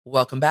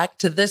Welcome back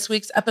to this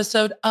week's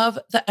episode of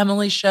The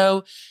Emily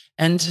Show.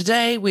 And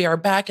today we are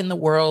back in the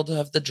world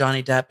of the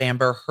Johnny Depp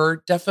Amber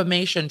Heard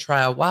defamation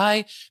trial.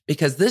 Why?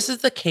 Because this is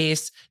the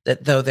case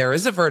that, though there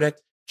is a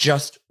verdict,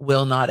 just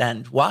will not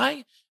end.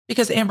 Why?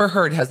 Because Amber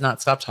Heard has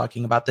not stopped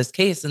talking about this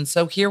case. And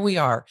so here we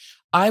are.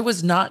 I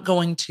was not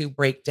going to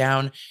break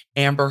down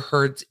Amber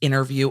Heard's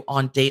interview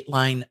on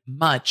Dateline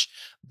much,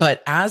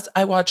 but as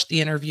I watched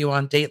the interview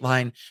on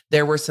Dateline,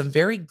 there were some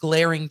very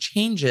glaring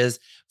changes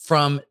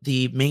from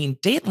the main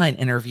Dateline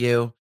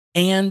interview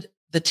and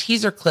the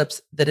teaser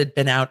clips that had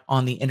been out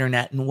on the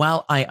internet. And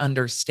while I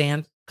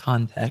understand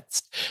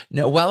context,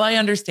 while I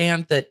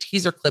understand that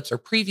teaser clips are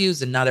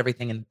previews and not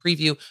everything in the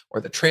preview or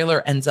the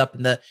trailer ends up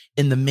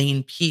in the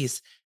main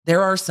piece,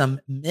 there are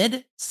some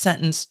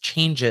mid-sentence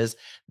changes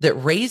that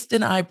raised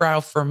an eyebrow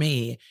for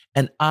me,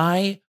 and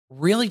I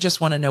really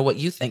just want to know what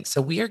you think.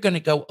 So we are going to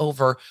go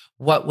over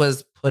what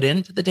was put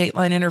into the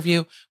Dateline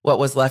interview, what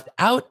was left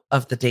out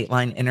of the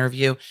Dateline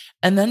interview,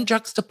 and then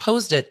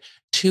juxtaposed it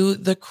to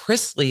the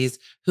Chrisleys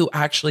who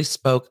actually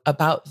spoke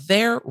about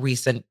their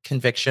recent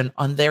conviction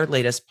on their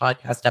latest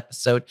podcast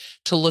episode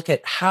to look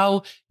at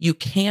how you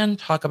can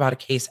talk about a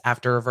case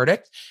after a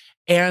verdict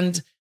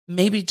and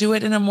maybe do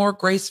it in a more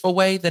graceful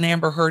way than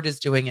Amber Heard is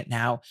doing it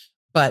now.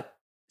 But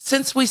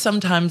since we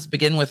sometimes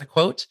begin with a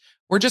quote,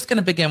 we're just going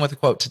to begin with a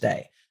quote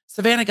today.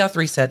 Savannah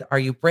Gutherie said, "Are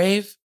you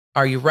brave?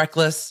 Are you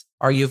reckless?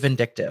 Are you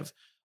vindictive?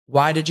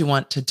 Why did you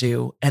want to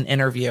do an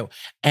interview?"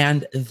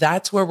 And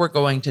that's where we're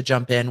going to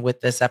jump in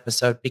with this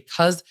episode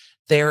because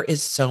there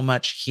is so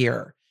much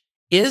here.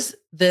 Is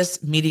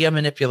this media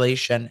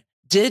manipulation?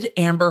 Did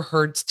Amber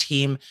Heard's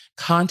team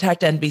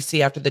contact NBC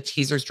after the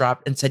teasers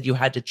dropped and said you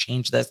had to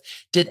change this?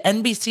 Did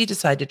NBC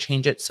decide to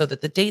change it so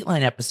that the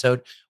Dateline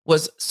episode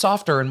was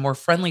softer and more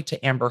friendly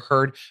to Amber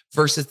Heard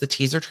versus the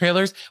teaser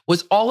trailers?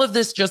 Was all of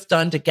this just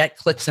done to get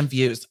clicks and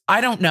views? I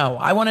don't know.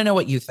 I want to know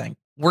what you think.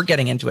 We're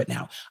getting into it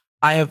now.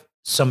 I have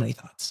so many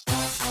thoughts.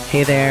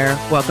 Hey there,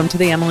 welcome to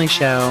The Emily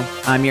Show.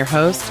 I'm your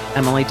host,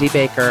 Emily D.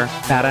 Baker,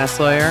 badass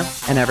lawyer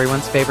and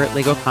everyone's favorite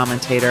legal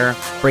commentator,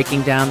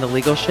 breaking down the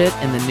legal shit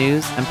in the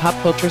news and pop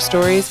culture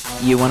stories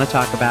you want to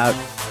talk about.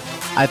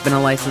 I've been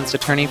a licensed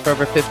attorney for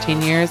over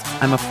 15 years,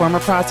 I'm a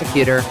former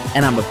prosecutor,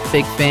 and I'm a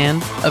big fan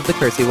of the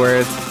cursey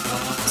words.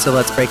 So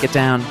let's break it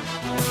down.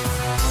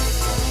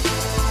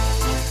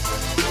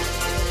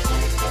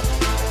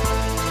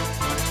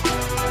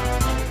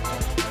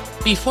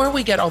 Before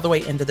we get all the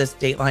way into this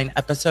Dateline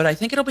episode, I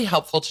think it'll be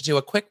helpful to do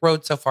a quick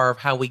road so far of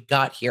how we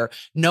got here.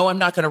 No, I'm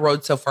not going to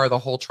road so far the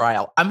whole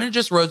trial. I'm going to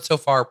just road so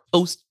far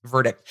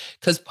post-verdict,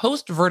 because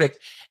post-verdict,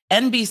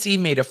 NBC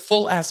made a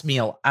full-ass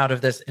meal out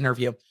of this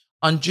interview.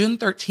 On June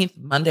 13th,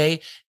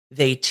 Monday,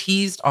 they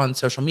teased on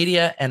social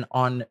media and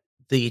on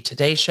the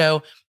Today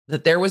Show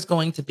that there was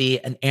going to be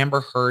an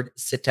Amber Heard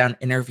sit-down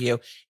interview.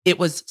 It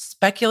was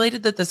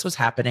speculated that this was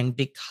happening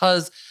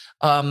because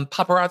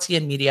paparazzi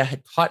and media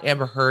had caught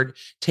Amber Heard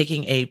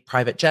taking a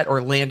private jet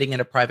or landing in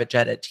a private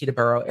jet at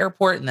Teterboro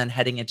Airport and then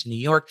heading into New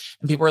York.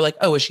 And people were like,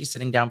 oh, is she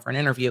sitting down for an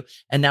interview?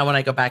 And now when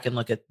I go back and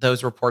look at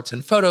those reports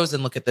and photos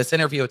and look at this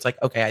interview, it's like,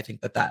 okay, I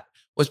think that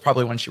was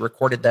probably when she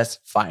recorded this.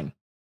 Fine.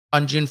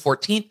 On June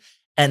 14th,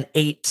 an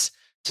 8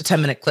 to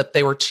 10 minute clip.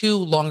 They were two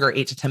longer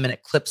 8 to 10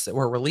 minute clips that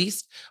were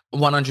released,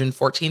 one on June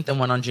 14th and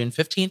one on June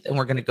 15th. And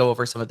we're going to go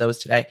over some of those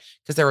today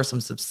because there were some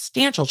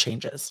substantial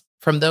changes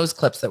from those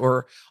clips that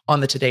were on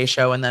the Today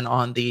Show and then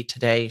on the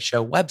Today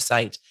Show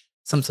website,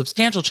 some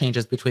substantial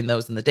changes between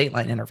those and the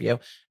Dateline interview.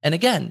 And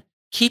again,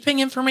 keeping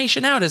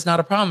information out is not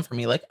a problem for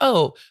me. Like,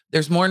 oh,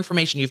 there's more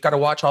information. You've got to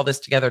watch all this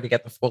together to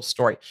get the full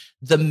story.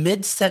 The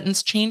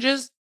mid-sentence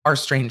changes are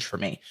strange for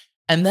me.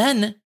 And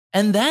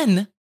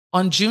then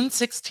on June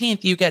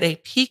 16th, you get a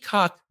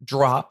Peacock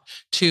drop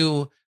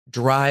to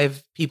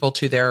drive people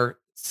to their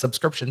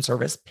subscription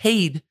service,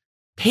 paid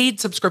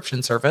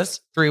subscription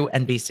service through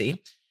NBC.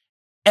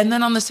 And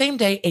then on the same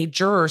day, a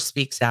juror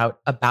speaks out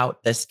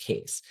about this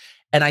case.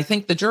 And I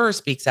think the juror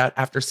speaks out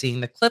after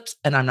seeing the clips,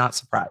 and I'm not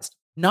surprised.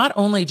 Not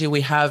only do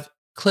we have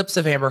clips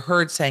of Amber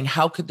Heard saying,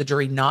 how could the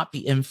jury not be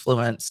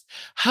influenced?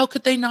 How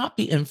could they not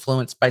be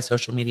influenced by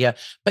social media?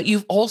 But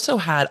you've also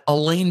had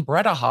Elaine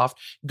Bredehoft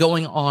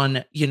going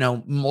on,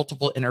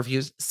 multiple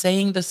interviews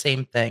saying the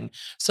same thing.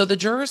 So the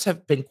jurors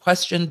have been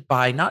questioned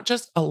by not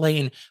just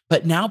Elaine,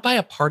 but now by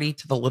a party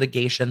to the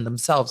litigation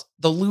themselves,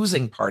 the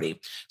losing party.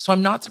 So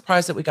I'm not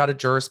surprised that we got a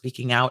juror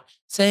speaking out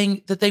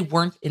saying that they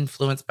weren't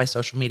influenced by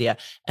social media.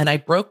 And I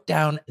broke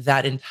down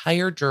that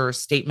entire juror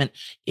statement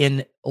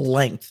in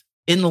length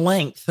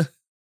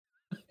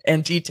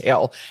and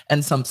detail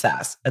and some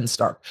sass and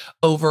snark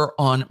over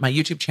on my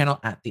YouTube channel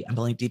at the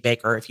Emily D.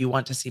 Baker. If you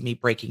want to see me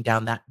breaking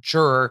down that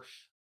juror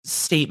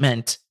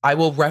statement, I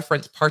will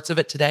reference parts of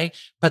it today,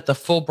 but the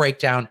full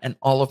breakdown and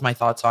all of my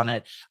thoughts on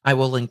it, I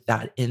will link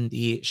that in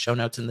the show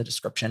notes in the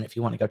description if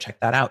you want to go check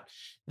that out.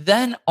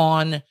 Then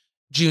on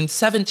June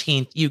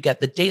 17th, you get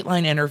the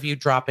Dateline interview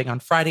dropping on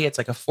Friday. It's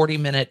like a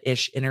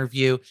 40-minute-ish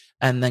interview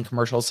and then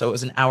commercials. So it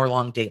was an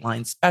hour-long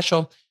Dateline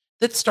special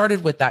that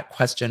started with that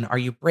question. Are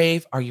you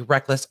brave? Are you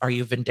reckless? Are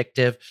you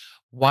vindictive?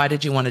 Why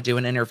did you want to do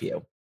an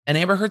interview? And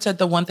Amber Heard said,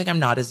 the one thing I'm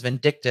not is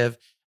vindictive,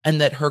 and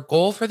that her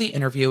goal for the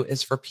interview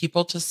is for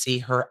people to see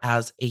her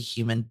as a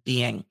human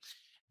being.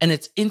 And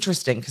it's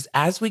interesting because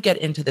as we get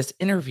into this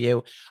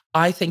interview,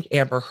 I think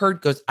Amber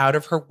Heard goes out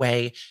of her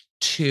way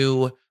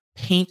to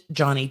paint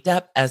Johnny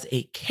Depp as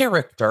a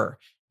character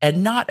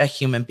and not a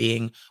human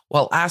being,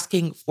 while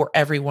asking for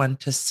everyone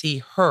to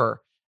see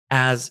her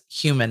as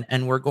human.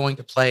 And we're going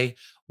to play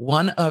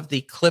one of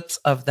the clips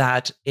of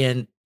that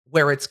in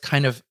where it's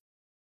kind of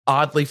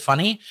oddly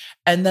funny.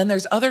 And then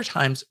there's other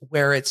times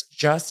where it's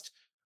just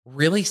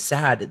really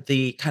sad,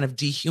 the kind of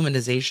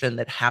dehumanization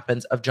that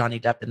happens of Johnny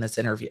Depp in this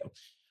interview.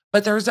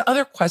 But there's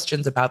other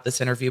questions about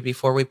this interview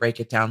before we break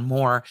it down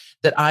more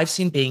that I've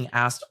seen being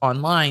asked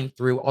online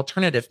through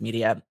alternative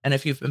media. And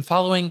if you've been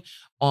following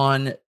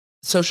on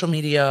social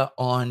media,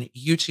 on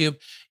YouTube,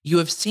 you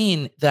have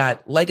seen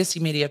that legacy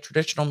media,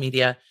 traditional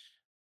media,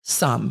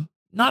 some,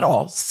 not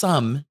all,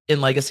 some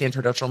in legacy and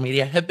traditional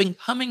media have been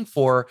coming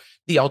for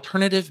the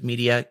alternative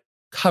media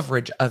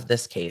coverage of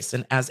this case.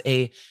 And as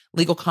a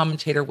legal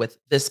commentator with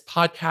this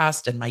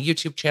podcast and my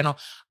YouTube channel,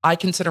 I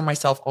consider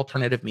myself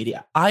alternative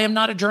media. I am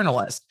not a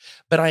journalist,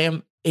 but I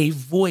am a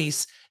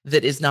voice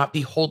that is not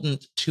beholden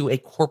to a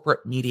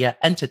corporate media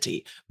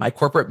entity. My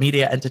corporate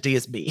media entity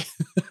is me.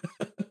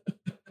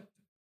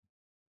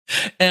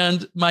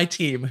 And my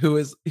team,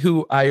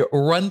 who I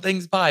run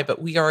things by,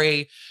 but we are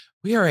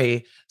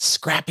a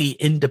scrappy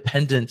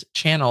independent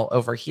channel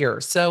over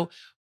here. So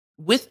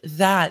with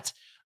that,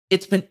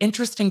 it's been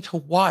interesting to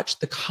watch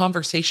the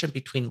conversation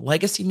between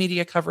legacy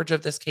media coverage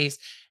of this case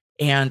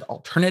and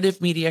alternative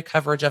media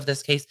coverage of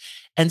this case,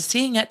 and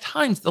seeing at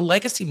times the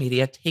legacy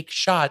media take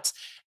shots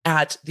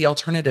at the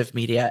alternative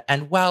media.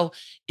 And while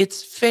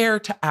it's fair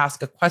to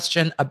ask a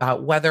question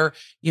about whether,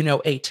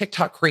 a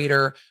TikTok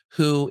creator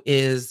who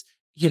is,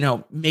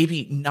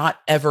 maybe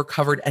not ever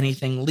covered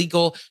anything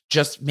legal,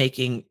 just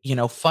making,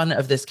 fun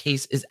of this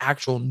case is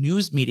actual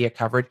news media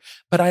coverage,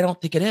 but I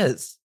don't think it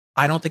is.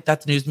 I don't think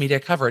that's news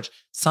media coverage.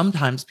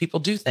 Sometimes people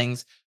do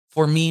things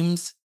for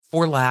memes,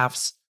 for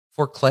laughs,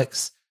 for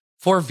clicks,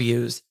 for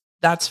views.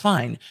 That's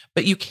fine.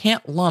 But you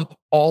can't lump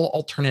all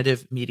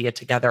alternative media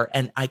together.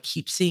 And I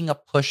keep seeing a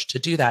push to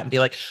do that and be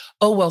like,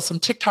 oh, well, some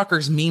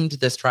TikTokers memed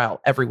this trial.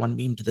 Everyone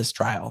memed this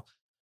trial.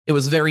 It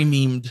was very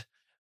memed.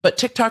 But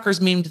TikTokers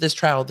memed this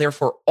trial.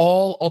 Therefore,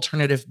 all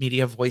alternative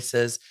media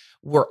voices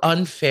were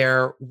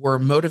unfair, were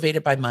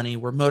motivated by money,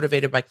 were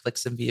motivated by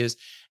clicks and views.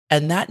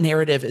 And that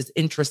narrative is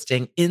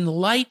interesting in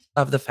light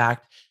of the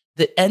fact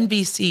that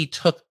NBC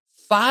took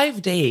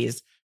 5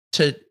 days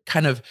to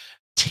kind of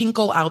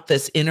tinkle out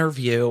this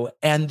interview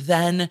and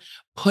then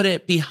put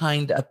it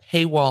behind a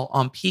paywall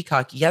on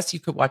Peacock. Yes, you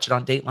could watch it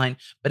on Dateline,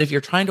 but if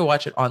you're trying to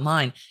watch it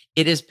online,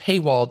 it is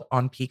paywalled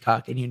on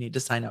Peacock and you need to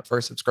sign up for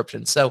a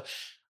subscription. So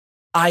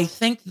I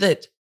think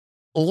that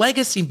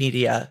legacy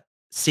media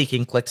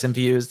seeking clicks and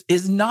views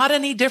is not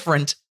any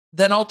different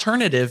than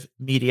alternative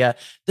media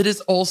that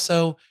is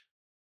also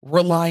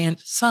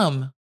reliant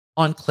some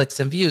on clicks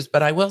and views.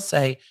 But I will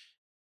say,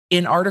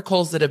 in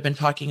articles that have been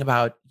talking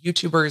about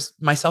YouTubers,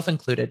 myself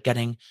included,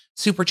 getting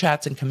super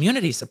chats and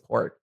community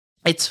support,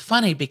 it's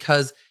funny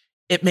because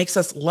it makes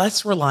us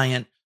less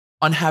reliant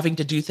on having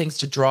to do things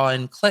to draw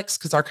in clicks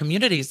because our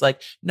community is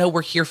like, no,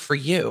 we're here for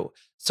you.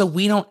 So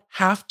we don't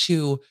have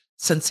to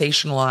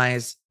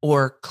sensationalize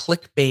or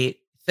clickbait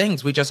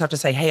things. We just have to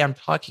say, hey, I'm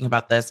talking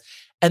about this.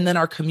 And then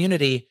our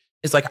community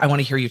is like, I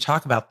want to hear you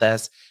talk about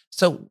this.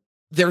 So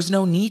there's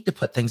no need to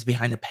put things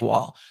behind a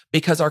paywall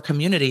because our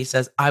community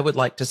says, I would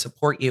like to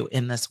support you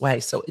in this way.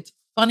 So it's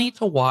funny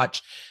to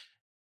watch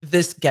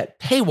this get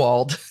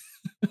paywalled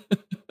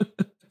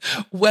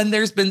when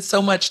there's been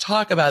so much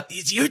talk about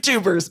these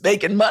YouTubers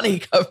making money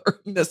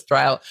covering this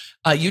trial.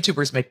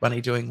 YouTubers make money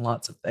doing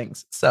lots of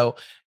things. So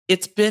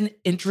it's been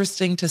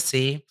interesting to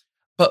see.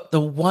 But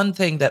the one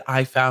thing that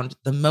I found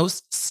the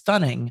most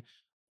stunning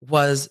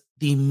was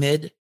the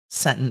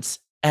mid-sentence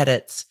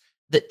edits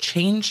that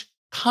change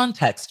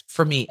context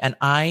for me. And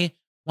I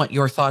want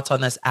your thoughts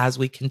on this as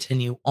we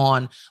continue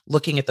on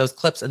looking at those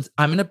clips. And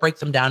I'm going to break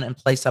them down and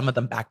play some of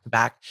them back to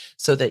back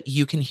so that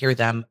you can hear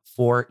them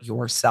for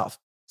yourself.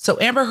 So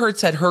Amber Heard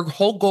said her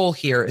whole goal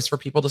here is for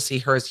people to see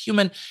her as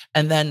human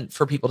and then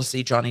for people to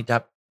see Johnny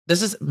Depp.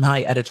 This is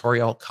my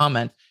editorial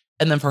comment.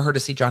 And then for her to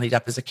see Johnny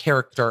Depp as a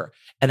character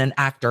and an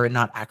actor and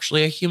not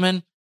actually a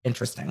human.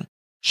 Interesting.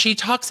 She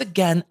talks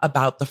again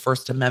about the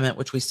First Amendment,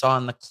 which we saw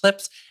in the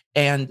clips.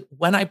 And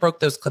when I broke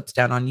those clips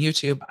down on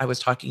YouTube, I was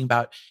talking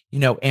about,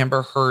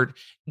 Amber Heard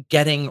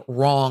getting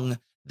wrong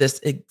this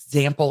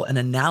example and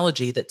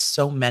analogy that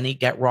so many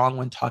get wrong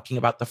when talking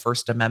about the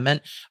First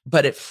Amendment,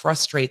 but it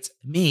frustrates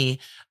me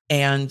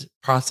and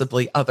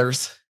possibly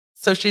others.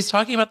 So she's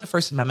talking about the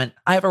First Amendment.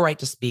 I have a right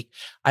to speak.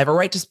 I have a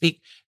right to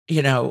speak,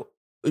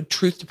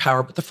 truth to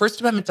power, but the First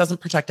Amendment doesn't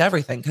protect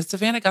everything because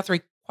Savannah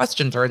Gutherie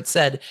questioned her and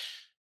said,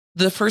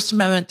 the First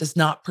Amendment does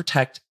not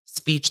protect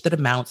speech that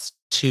amounts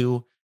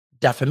to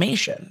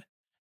defamation.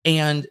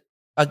 And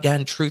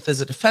again, truth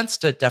is a defense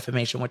to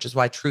defamation, which is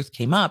why truth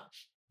came up.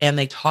 And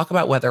they talk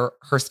about whether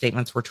her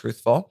statements were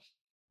truthful.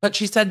 But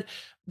she said,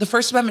 The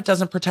First Amendment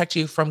doesn't protect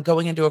you from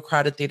going into a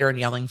crowded theater and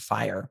yelling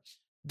fire.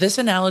 This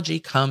analogy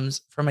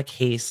comes from a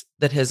case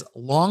that has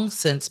long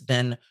since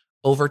been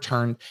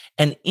overturned.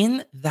 And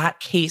in that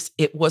case,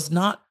 it was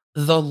not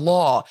the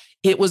law.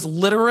 It was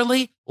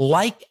literally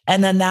like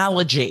an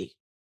analogy.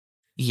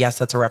 Yes,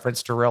 that's a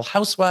reference to Real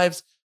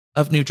Housewives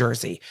of New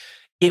Jersey.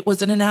 It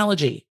was an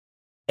analogy,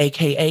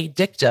 AKA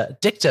dicta,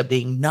 dicta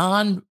being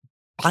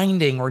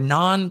non-binding or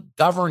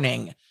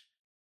non-governing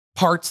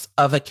parts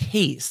of a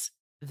case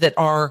that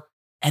are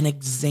an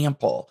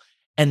example.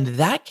 And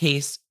that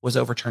case was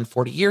overturned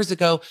 40 years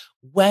ago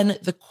when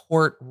the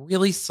court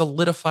really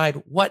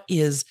solidified what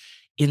is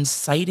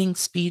inciting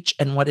speech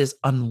and what is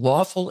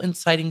unlawful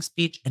inciting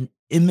speech and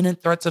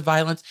imminent threats of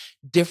violence,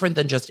 different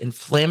than just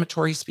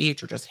inflammatory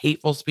speech or just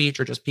hateful speech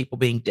or just people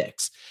being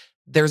dicks.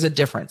 There's a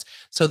difference.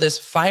 So this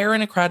fire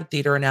in a crowded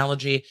theater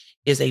analogy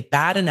is a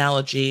bad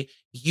analogy.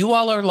 You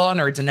all are law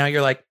nerds, and now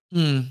you're like,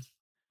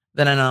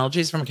 that analogy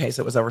is from a case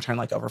that was overturned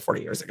like over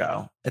 40 years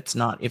ago. It's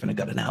not even a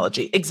good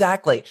analogy.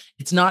 Exactly.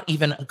 It's not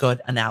even a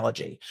good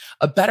analogy.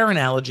 A better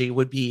analogy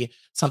would be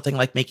something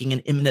like making an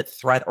imminent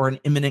threat or an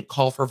imminent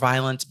call for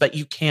violence, but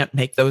you can't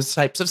make those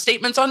types of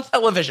statements on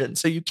television.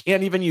 So you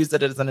can't even use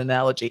it as an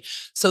analogy.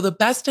 So the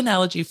best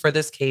analogy for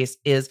this case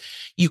is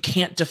you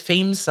can't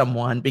defame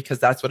someone because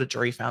that's what a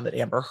jury found that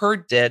Amber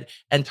Heard did,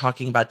 and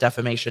talking about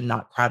defamation,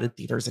 not crowded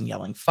theaters and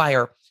yelling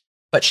fire.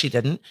 But she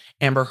didn't.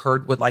 Amber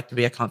Heard would like to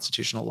be a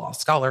constitutional law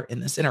scholar in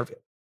this interview.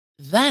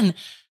 Then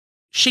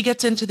she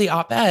gets into the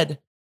op-ed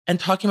and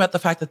talking about the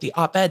fact that the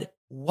op-ed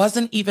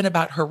wasn't even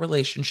about her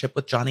relationship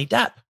with Johnny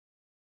Depp.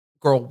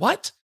 Girl,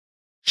 what?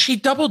 She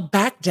doubled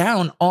back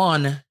down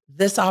on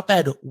this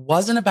op-ed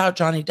wasn't about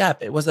Johnny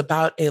Depp. It was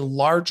about a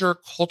larger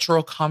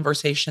cultural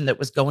conversation that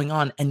was going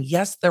on. And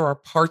yes, there are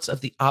parts of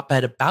the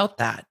op-ed about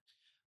that.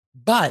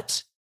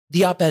 But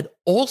the op-ed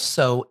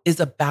also is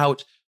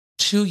about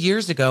 2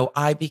 years ago,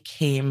 I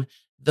became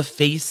the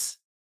face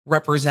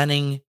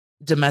representing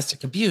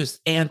domestic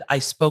abuse, and I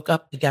spoke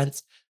up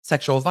against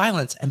sexual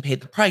violence and paid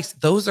the price.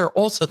 Those are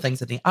also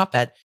things in the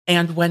op-ed.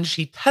 And when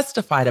she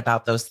testified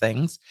about those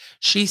things,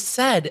 she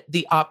said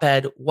the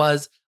op-ed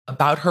was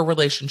about her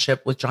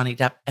relationship with Johnny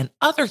Depp and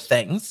other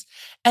things.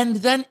 And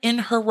then in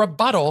her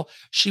rebuttal,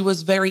 she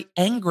was very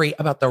angry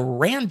about the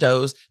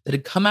randos that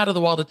had come out of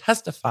the wall to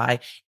testify.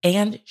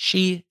 And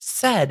she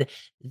said,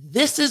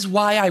 this is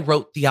why I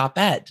wrote the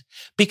op-ed,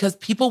 because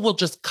people will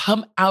just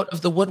come out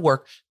of the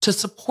woodwork to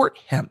support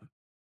him.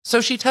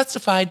 So she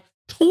testified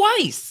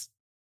twice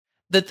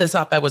that this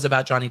op-ed was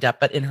about Johnny Depp,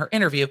 but in her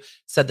interview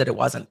said that it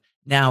wasn't.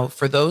 Now,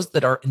 for those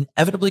that are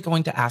inevitably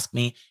going to ask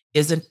me,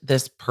 isn't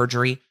this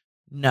perjury?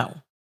 No.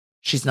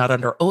 She's not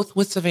under oath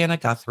with Savannah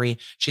Gutherie.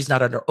 She's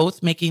not under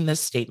oath making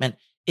this statement.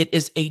 It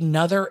is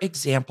another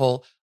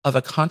example of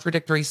a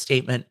contradictory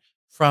statement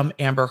from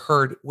Amber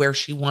Heard where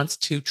she wants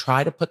to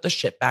try to put the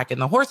shit back in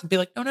the horse and be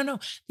like, no.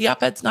 The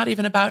op-ed's not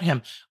even about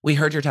him. We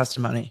heard your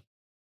testimony.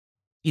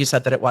 You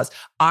said that it was.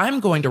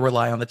 I'm going to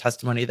rely on the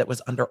testimony that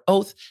was under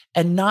oath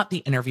and not the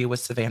interview with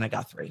Savannah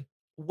Gutherie.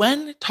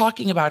 When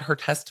talking about her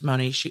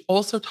testimony, she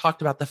also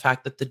talked about the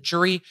fact that the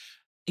jury,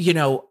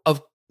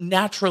 of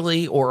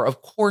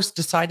course,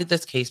 decided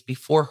this case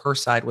before her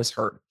side was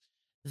heard.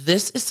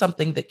 This is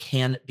something that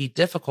can be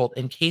difficult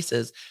in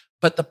cases,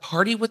 but the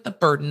party with the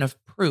burden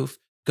of proof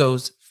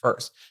goes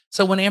first.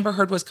 So when Amber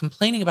Heard was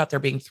complaining about there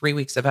being 3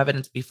 weeks of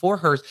evidence before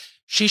hers,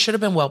 she should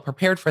have been well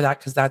prepared for that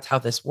because that's how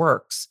this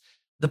works.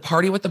 The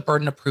party with the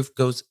burden of proof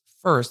goes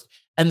first,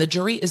 and the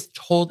jury is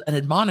told and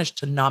admonished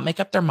to not make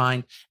up their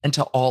mind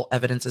until all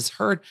evidence is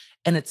heard.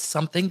 And it's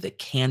something that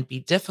can be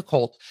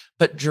difficult,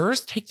 but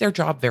jurors take their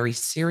job very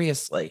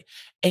seriously.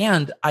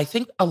 And I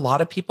think a lot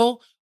of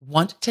people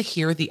want to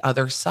hear the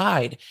other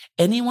side.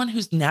 Anyone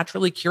who's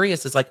naturally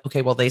curious is like,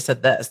 okay, well, they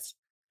said this.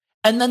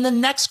 And then the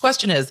next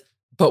question is,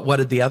 but what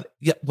did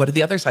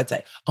the other side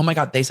say? Oh my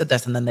God, they said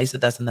this, and then they said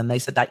this, and then they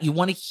said that. You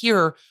want to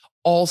hear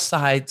all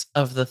sides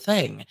of the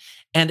thing.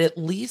 And at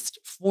least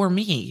for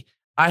me,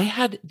 I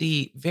had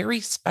the very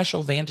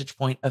special vantage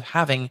point of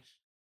having,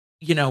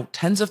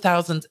 tens of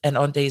thousands and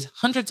on days,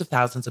 hundreds of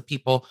thousands of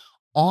people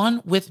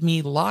on with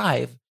me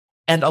live.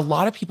 And a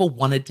lot of people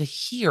wanted to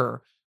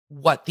hear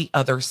what the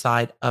other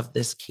side of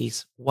this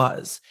case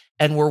was.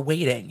 And we're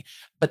waiting.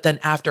 But then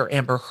after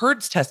Amber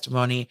Heard's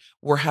testimony,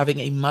 we're having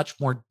a much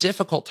more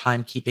difficult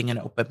time keeping an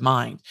open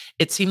mind.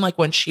 It seemed like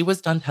when she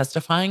was done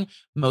testifying,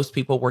 most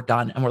people were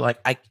done and were like,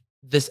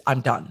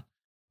 I'm done.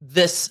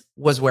 This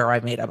was where I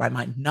made up my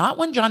mind. Not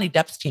when Johnny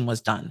Depp's team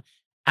was done,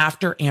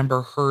 after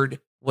Amber Heard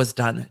was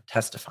done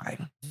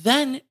testifying.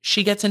 Then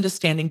she gets into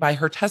standing by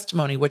her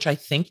testimony, which I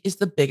think is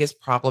the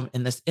biggest problem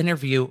in this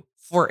interview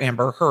for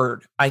Amber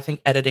Heard. I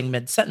think editing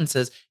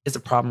mid-sentences is a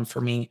problem for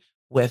me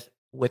with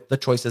the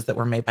choices that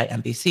were made by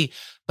NBC.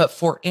 But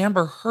for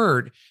Amber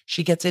Heard,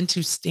 she gets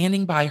into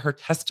standing by her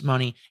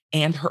testimony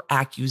and her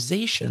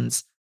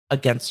accusations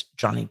against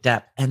Johnny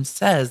Depp and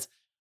says,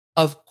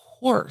 of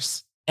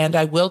course, and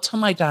I will till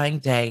my dying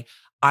day,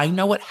 I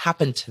know what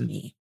happened to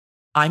me.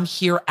 I'm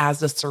here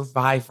as a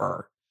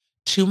survivor.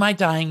 To my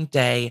dying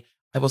day,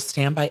 I will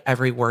stand by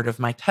every word of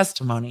my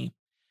testimony.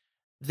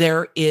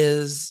 There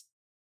is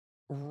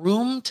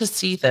room to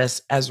see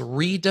this as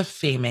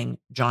redefaming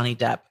Johnny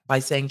Depp by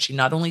saying she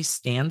not only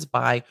stands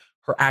by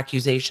her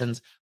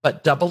accusations,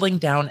 but doubling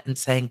down and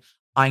saying,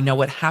 I know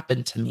what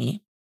happened to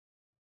me.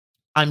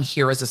 I'm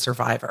here as a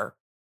survivor.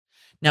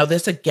 Now,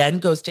 this again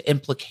goes to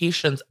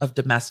implications of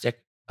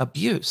domestic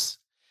abuse.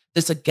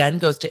 This again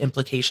goes to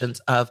implications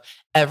of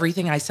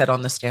everything I said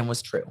on the stand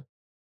was true.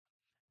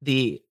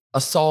 The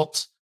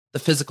assault, the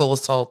physical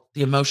assault,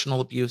 the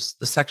emotional abuse,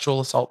 the sexual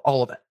assault,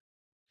 all of it.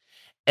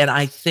 And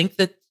I think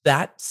that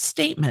that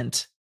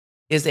statement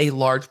is a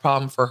large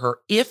problem for her.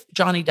 If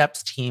Johnny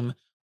Depp's team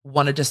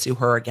wanted to sue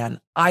her again,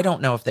 I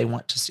don't know if they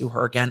want to sue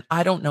her again.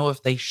 I don't know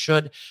if they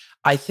should.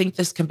 I think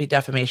this can be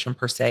defamation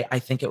per se. I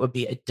think it would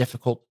be a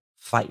difficult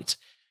fight.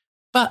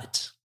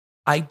 But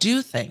I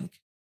do think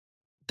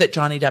that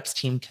Johnny Depp's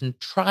team can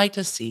try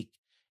to seek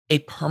a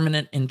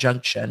permanent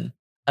injunction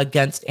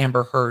against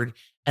Amber Heard.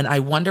 And I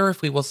wonder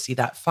if we will see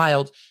that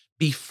filed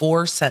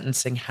before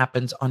sentencing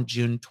happens on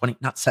June 20,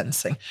 not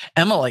sentencing.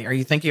 Emily, are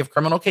you thinking of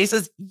criminal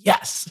cases?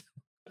 Yes.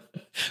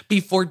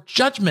 Before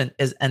judgment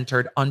is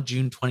entered on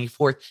June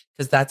 24th,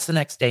 because that's the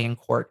next day in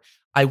court.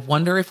 I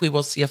wonder if we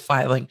will see a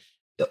filing.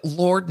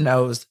 Lord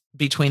knows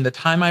between the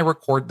time I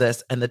record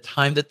this and the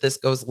time that this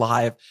goes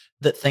live,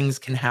 that things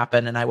can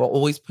happen. And I will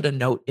always put a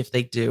note if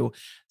they do.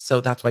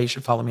 So that's why you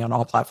should follow me on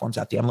all platforms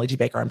at the Emily G.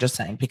 Baker. I'm just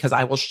saying, because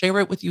I will share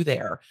it with you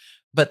there.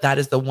 But that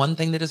is the one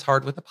thing that is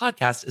hard with the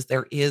podcast is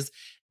there is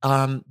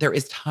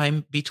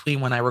time between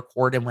when I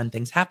record and when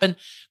things happen.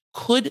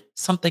 Could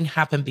something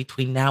happen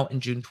between now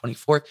and June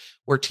 24th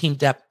where Team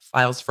Depp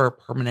files for a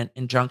permanent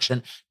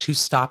injunction to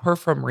stop her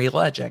from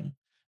realleging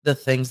the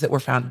things that were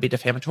found to be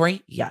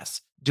defamatory?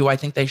 Yes. Do I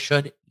think they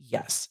should?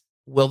 Yes.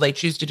 Will they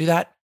choose to do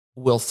that?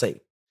 We'll see.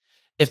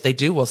 If they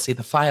do, we'll see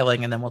the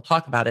filing and then we'll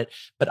talk about it.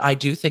 But I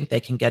do think they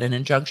can get an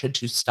injunction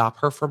to stop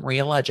her from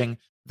realleging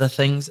the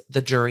things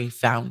the jury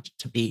found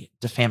to be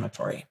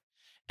defamatory.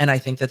 And I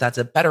think that that's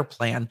a better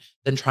plan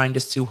than trying to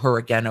sue her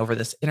again over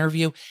this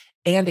interview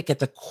and to get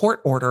the court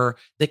order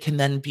that can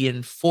then be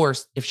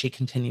enforced if she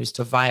continues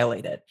to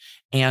violate it.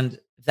 And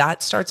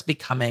that starts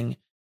becoming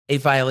a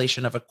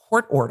violation of a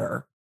court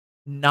order,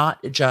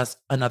 not just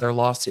another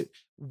lawsuit.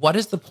 What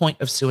is the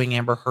point of suing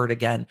Amber Heard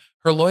again?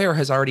 Her lawyer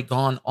has already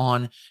gone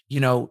on,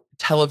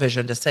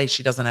 television to say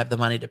she doesn't have the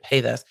money to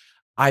pay this.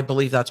 I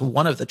believe that's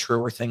one of the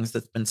truer things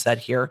that's been said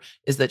here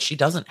is that she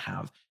doesn't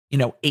have,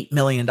 $8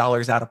 million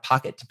out of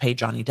pocket to pay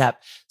Johnny Depp.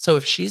 So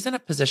if she's in a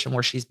position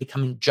where she's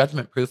becoming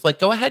judgment proof, like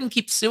go ahead and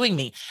keep suing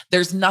me.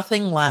 There's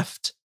nothing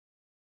left.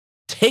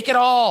 Take it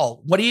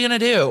all. What are you going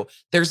to do?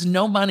 There's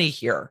no money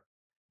here.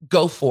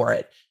 Go for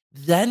it.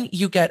 Then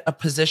you get a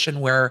position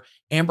where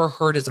Amber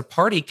Heard as a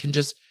party can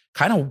just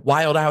kind of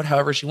wild out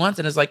however she wants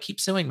and is like, keep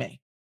suing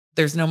me.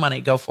 There's no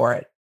money. Go for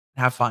it.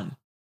 Have fun.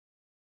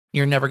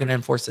 You're never going to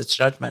enforce this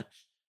judgment.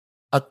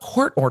 A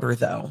court order,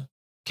 though,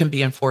 can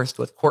be enforced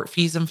with court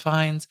fees and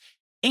fines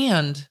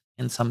and,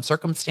 in some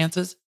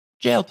circumstances,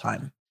 jail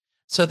time.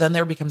 So then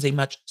there becomes a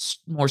much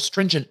more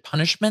stringent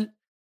punishment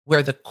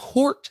where the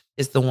court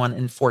is the one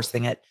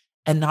enforcing it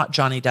and not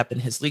Johnny Depp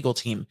and his legal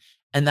team.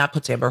 And that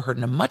puts Amber Heard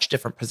in a much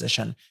different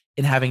position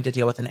in having to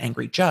deal with an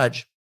angry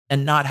judge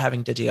and not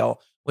having to deal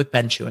with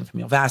Ben Chu and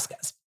Camille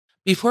Vasquez.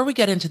 Before we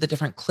get into the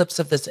different clips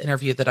of this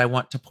interview that I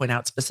want to point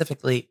out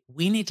specifically,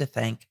 we need to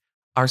thank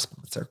our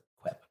sponsor,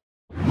 Quip.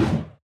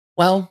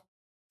 Well,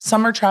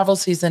 summer travel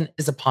season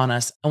is upon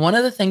us. And one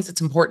of the things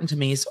that's important to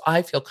me so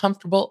I feel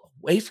comfortable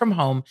away from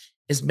home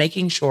is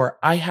making sure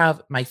I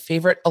have my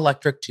favorite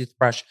electric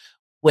toothbrush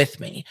with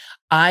me.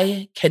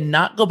 I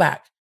cannot go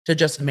back to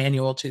just a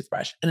manual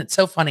toothbrush. And it's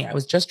so funny. I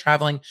was just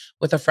traveling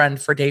with a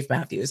friend for Dave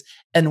Matthews.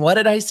 And what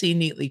did I see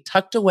neatly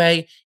tucked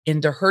away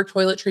into her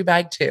toiletry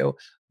bag too,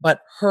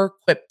 but her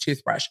Quip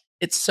toothbrush.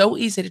 It's so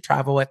easy to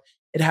travel with.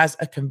 It has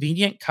a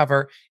convenient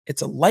cover.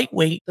 It's a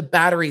lightweight. The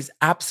batteries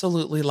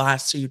absolutely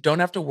last, so you don't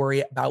have to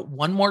worry about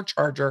one more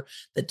charger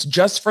that's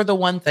just for the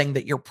one thing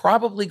that you're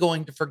probably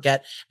going to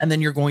forget, and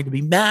then you're going to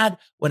be mad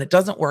when it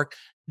doesn't work.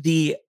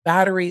 The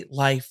battery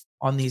life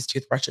on these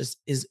toothbrushes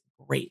is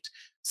great.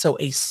 So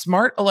a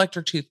smart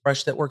electric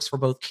toothbrush that works for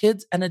both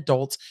kids and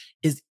adults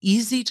is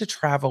easy to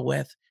travel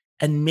with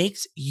and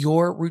makes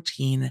your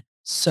routine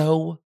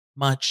so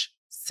much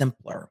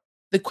simpler.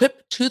 The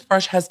Quip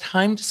toothbrush has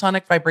timed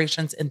sonic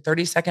vibrations in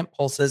 30-second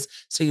pulses,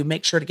 so you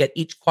make sure to get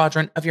each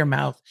quadrant of your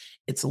mouth.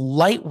 It's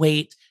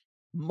lightweight,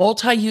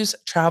 multi-use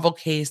travel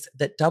case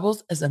that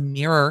doubles as a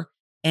mirror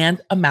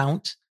and a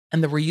mount,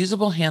 and the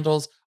reusable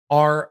handles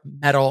are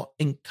metal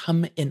and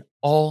come in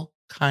all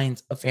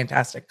kinds of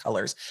fantastic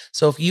colors.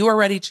 So if you are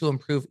ready to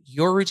improve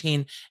your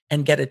routine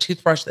and get a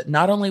toothbrush that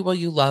not only will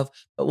you love,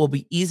 but will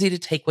be easy to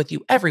take with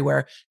you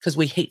everywhere, because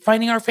we hate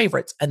finding our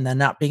favorites and then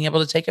not being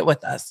able to take it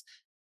with us,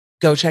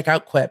 go check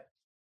out Quip.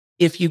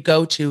 If you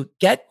go to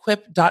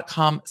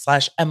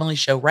getquip.com/Emily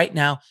Show right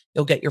now,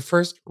 you'll get your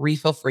first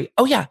refill free.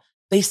 Oh yeah,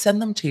 they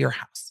send them to your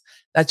house.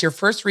 That's your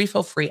first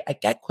refill free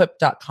at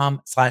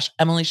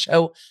getquip.com/Emily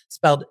Show,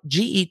 spelled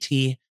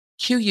GETQUIP.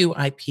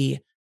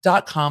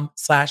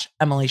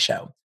 quip.com/Emily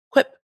Show.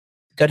 Quip,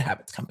 good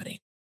habits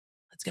company.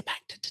 Let's get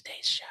back to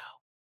today's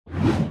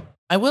show.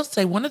 I will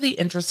say one of the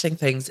interesting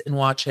things in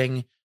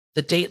watching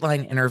the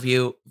Dateline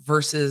interview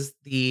versus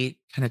the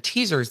kind of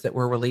teasers that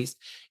were released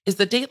is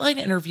the Dateline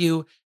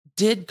interview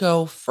did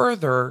go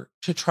further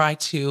to try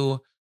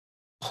to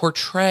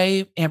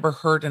portray Amber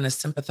Heard in a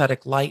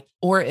sympathetic light,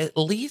 or at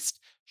least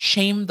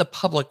shame the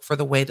public for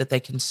the way that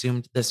they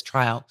consumed this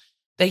trial.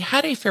 They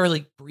had a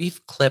fairly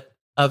brief clip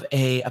of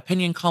a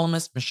opinion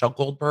columnist, Michelle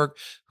Goldberg,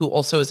 who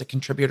also is a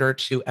contributor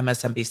to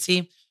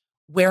MSNBC,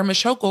 where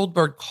Michelle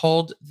Goldberg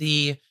called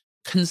the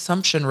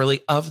consumption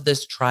really of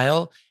this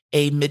trial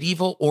a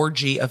medieval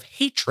orgy of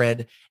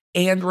hatred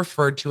and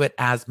referred to it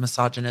as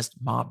misogynist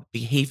mob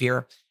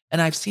behavior.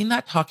 And I've seen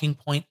that talking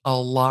point a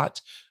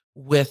lot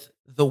with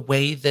the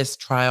way this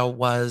trial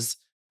was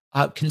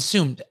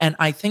consumed. And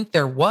I think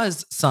there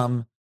was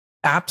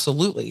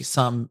absolutely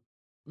some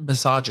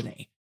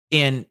misogyny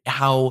in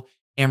how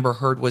Amber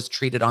Heard was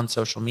treated on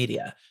social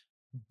media,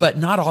 but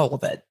not all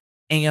of it.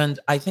 And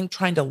I think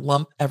trying to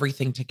lump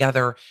everything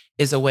together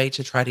is a way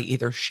to try to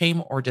either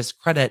shame or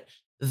discredit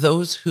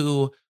those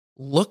who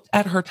looked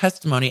at her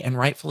testimony and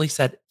rightfully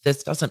said,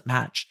 this doesn't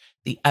match.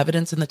 The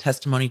evidence and the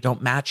testimony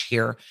don't match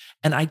here.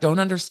 And I don't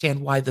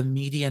understand why the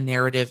media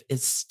narrative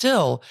is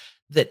still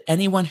that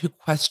anyone who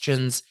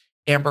questions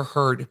Amber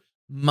Heard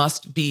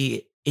must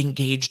be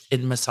engaged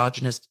in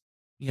misogynist,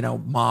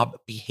 mob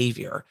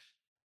behavior.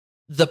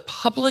 The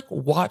public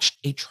watched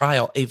a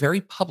trial, a very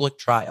public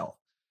trial,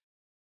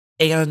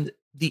 and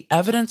the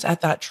evidence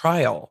at that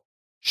trial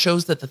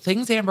shows that the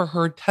things Amber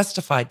Heard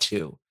testified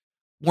to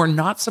were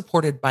not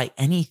supported by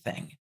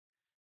anything.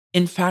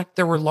 In fact,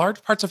 there were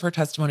large parts of her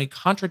testimony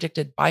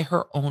contradicted by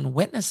her own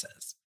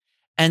witnesses.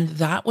 And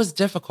that was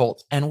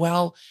difficult. And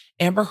while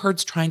Amber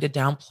Heard's trying to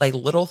downplay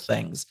little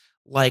things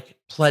like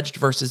pledged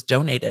versus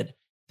donated,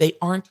 they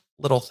aren't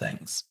little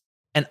things.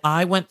 And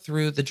I went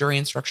through the jury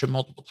instruction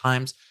multiple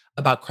times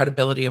about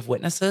credibility of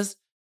witnesses,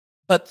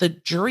 but the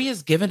jury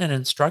is given an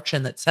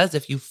instruction that says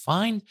if you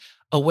find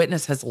a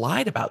witness has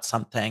lied about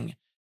something,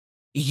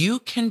 you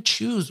can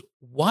choose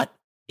what,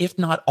 if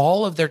not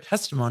all of their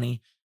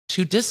testimony,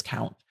 to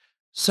discount.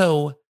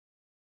 So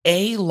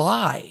a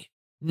lie,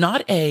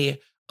 not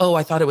oh,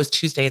 I thought it was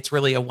Tuesday, it's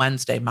really a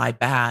Wednesday, my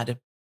bad,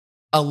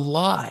 a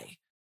lie.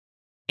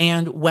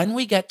 And when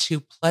we get to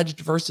pledged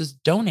versus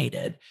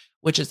donated,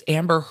 which is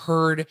Amber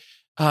Heard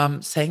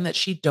saying that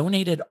she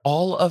donated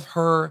all of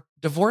her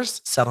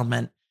divorce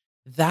settlement,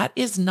 that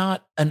is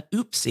not an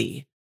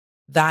oopsie.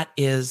 That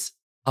is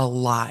a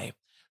lie.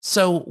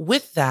 So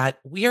with that,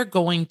 we are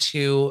going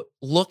to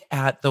look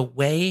at the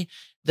way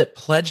that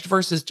pledged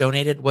versus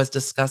donated was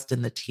discussed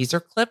in the teaser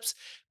clips,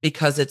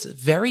 because it's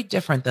very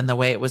different than the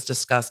way it was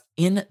discussed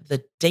in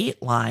the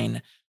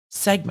Dateline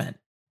segment.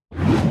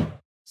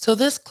 So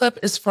this clip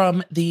is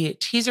from the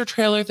teaser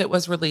trailer that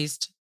was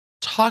released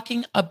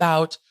talking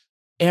about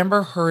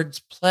Amber Heard's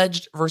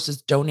pledged versus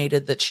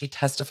donated that she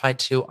testified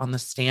to on the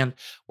stand,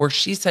 where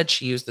she said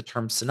she used the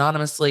term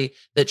synonymously,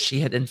 that she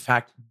had in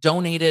fact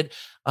donated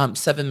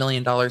 $7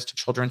 million to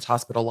Children's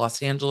Hospital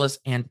Los Angeles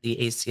and the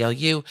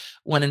ACLU,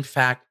 when in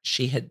fact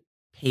she had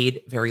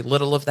paid very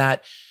little of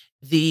that.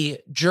 The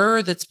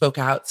juror that spoke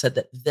out said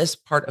that this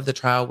part of the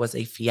trial was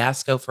a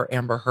fiasco for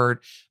Amber Heard,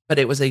 but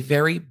it was a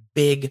very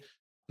big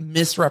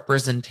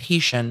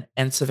misrepresentation.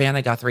 And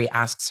Savannah Gutherie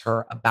asks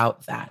her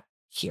about that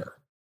here.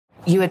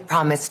 You had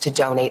promised to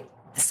donate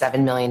the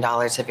 $7 million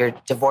of your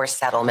divorce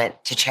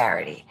settlement to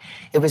charity.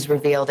 It was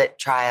revealed at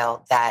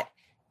trial that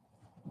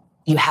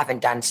you haven't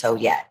done so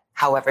yet.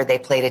 However, they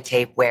played a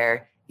tape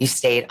where you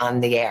stayed on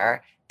the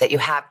air that you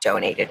have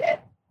donated it.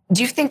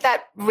 Do you think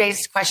that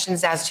raised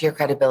questions as to your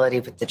credibility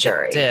with the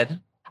jury? It did.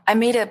 I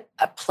made a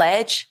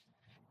pledge,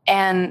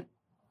 and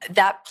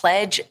that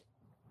pledge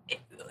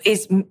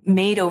is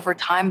made over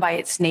time by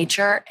its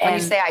nature. When you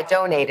say I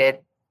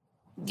donated,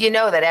 you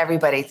know that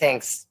everybody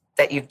thinks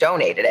that you've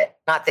donated it,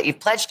 not that you've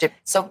pledged it.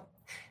 So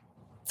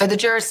for the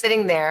jurors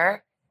sitting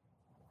there,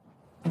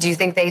 do you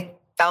think they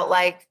felt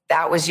like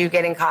that was you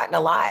getting caught in a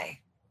lie?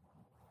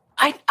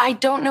 I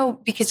don't know,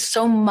 because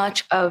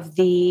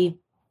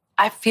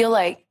I feel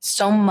like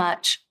so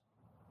much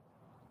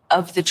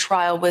of the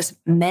trial was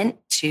meant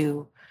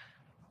to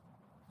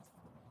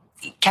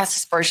cast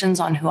aspersions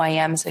on who I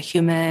am as a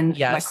human,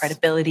 yes, my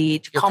credibility,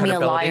 to call me a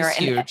liar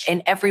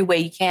in every way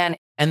you can.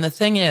 And the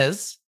thing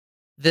is,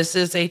 this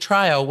is a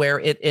trial where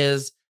it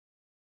is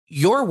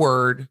your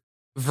word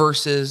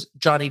versus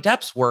Johnny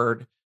Depp's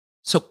word.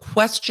 So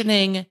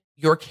questioning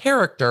your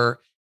character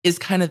is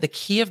kind of the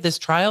key of this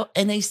trial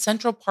and a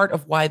central part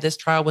of why this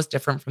trial was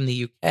different from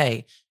the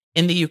UK.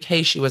 In the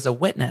UK, she was a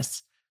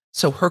witness,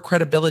 so her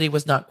credibility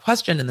was not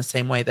questioned in the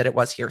same way that it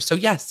was here. So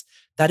yes,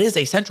 that is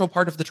a central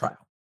part of the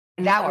trial.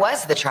 That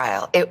was the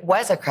trial. It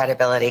was a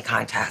credibility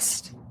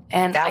contest.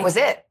 And that was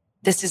it.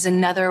 This is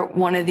another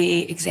one of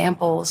the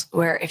examples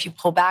where if you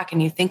pull back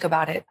and you think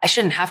about it, I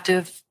shouldn't have to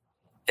have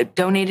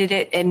donated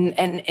it in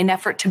an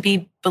effort to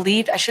be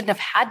believed. I shouldn't have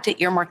had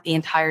to earmark the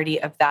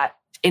entirety of that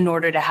in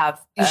order to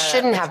have. You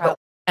shouldn't have.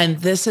 And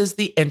this is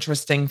the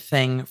interesting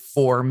thing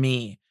for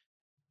me.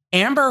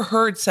 Amber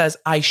Heard says,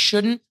 I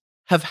shouldn't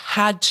have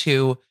had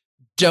to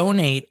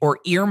donate or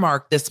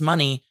earmark this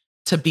money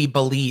to be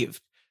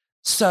believed.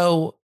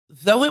 So,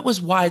 though it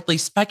was widely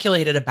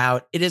speculated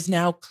about, it is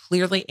now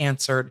clearly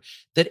answered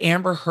that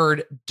Amber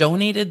Heard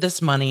donated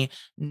this money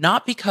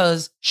not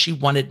because she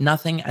wanted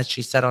nothing, as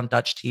she said on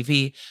Dutch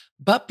TV,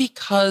 but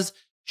because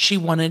she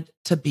wanted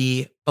to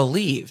be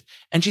believed.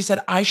 And she said,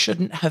 I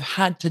shouldn't have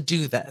had to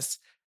do this.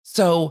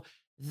 So,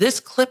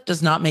 this clip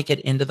does not make it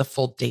into the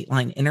full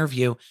Dateline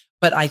interview,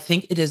 but I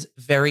think it is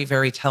very,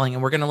 very telling.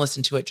 And we're going to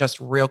listen to it just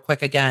real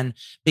quick again,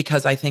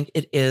 because I think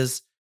it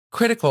is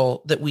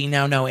critical that we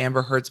now know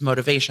Amber Heard's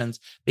motivations,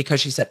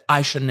 because she said,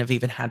 I shouldn't have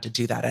even had to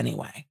do that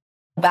anyway.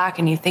 Back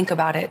and you think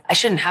about it, I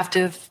shouldn't have to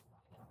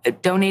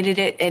have donated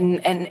it in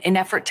an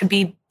effort to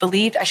be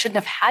believed. I shouldn't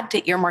have had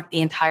to earmark the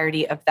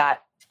entirety of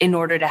that in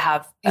order to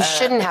have. You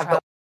shouldn't have.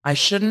 I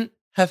shouldn't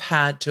have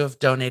had to have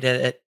donated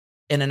it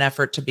in an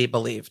effort to be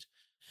believed.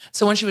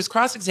 So when she was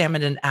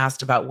cross-examined and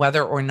asked about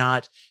whether or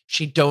not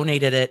she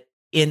donated it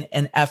in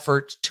an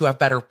effort to have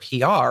better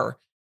PR,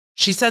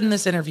 she said in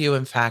this interview,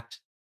 in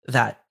fact,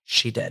 that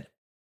she did.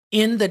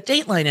 In the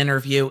Dateline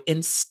interview,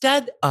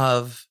 instead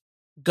of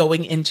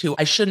going into,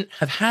 I shouldn't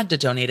have had to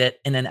donate it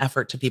in an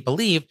effort to be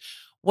believed,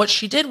 what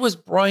she did was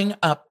bring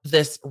up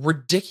this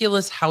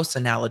ridiculous house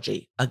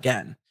analogy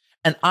again.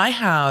 And I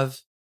have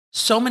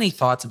so many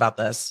thoughts about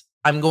this.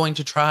 I'm going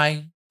to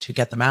try to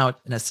get them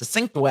out in a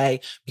succinct way,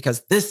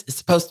 because this is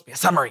supposed to be a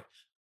summary.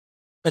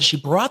 But she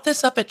brought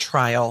this up at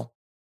trial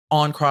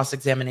on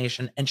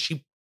cross-examination, and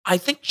I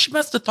think she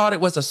must have thought it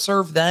was a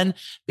serve then,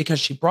 because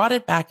she brought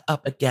it back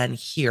up again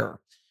here,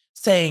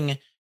 saying,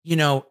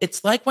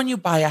 it's like when you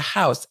buy a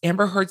house.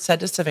 Amber Heard said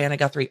to Savannah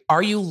Gutherie,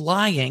 are you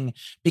lying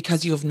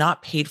because you have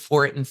not paid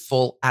for it in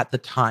full at the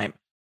time?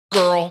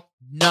 Girl,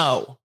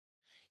 no.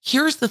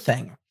 Here's the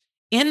thing.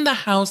 In the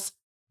house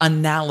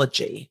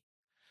analogy,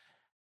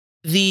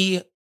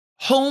 the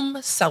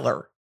home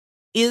seller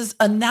is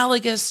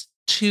analogous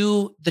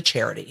to the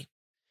charity.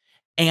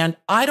 And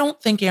I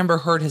don't think Amber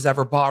Heard has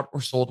ever bought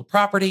or sold a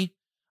property,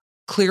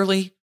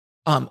 clearly,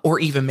 or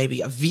even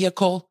maybe a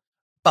vehicle.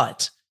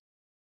 But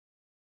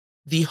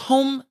the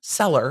home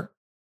seller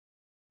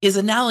is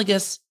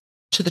analogous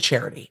to the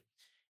charity.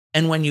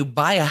 And when you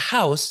buy a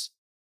house,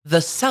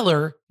 the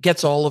seller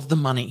gets all of the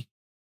money.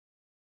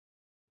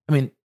 I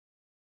mean,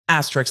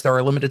 asterisk, there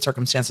are limited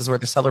circumstances where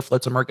the seller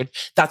floats a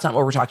mortgage. That's not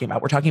what we're talking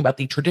about. We're talking about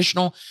the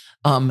traditional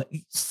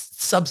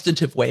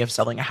substantive way of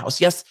selling a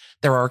house. Yes,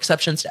 there are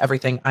exceptions to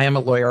everything. I am a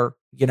lawyer,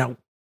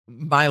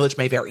 mileage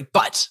may vary,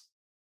 but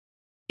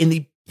in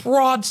the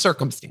broad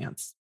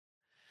circumstance,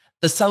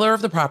 the seller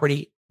of the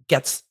property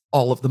gets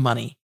all of the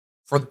money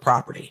for the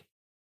property,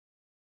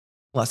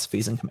 less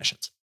fees and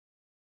commissions.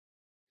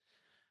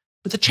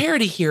 But the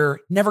charity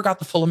here never got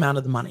the full amount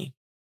of the money.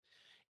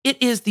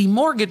 It is the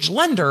mortgage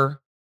lender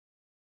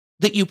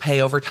that you pay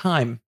over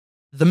time.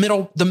 The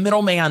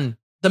middleman,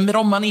 the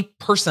middle money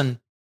person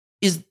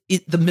is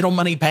the middle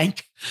money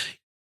bank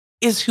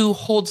is who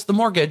holds the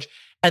mortgage,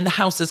 and the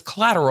house is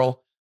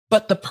collateral,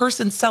 but the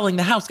person selling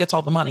the house gets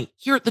all the money.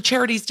 Here, the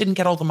charities didn't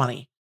get all the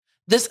money.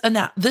 This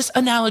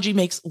analogy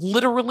makes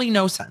literally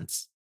no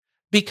sense,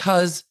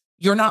 because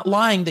you're not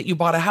lying that you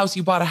bought a house.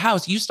 You bought a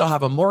house. You still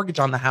have a mortgage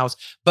on the house,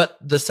 but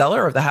the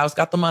seller of the house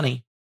got the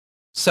money.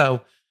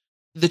 So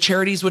the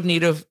charities would need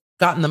to have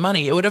gotten the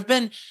money. It would have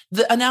been,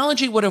 the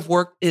analogy would have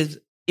worked is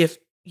if,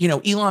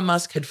 Elon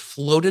Musk had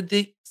floated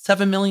the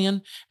 $7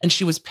 million and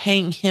she was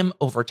paying him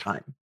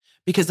overtime,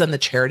 because then the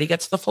charity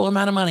gets the full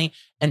amount of money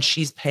and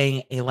she's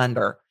paying a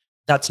lender.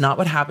 That's not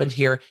what happened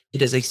here.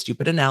 It is a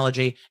stupid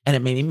analogy, and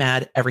it made me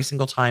mad every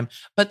single time.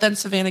 But then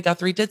Savannah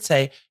Gutherie did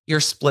say,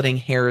 you're splitting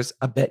hairs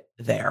a bit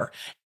there.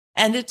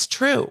 And it's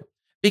true,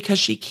 because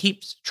she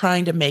keeps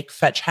trying to make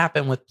fetch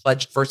happen with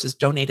pledged versus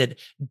donated.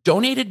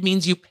 Donated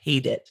means you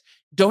paid it.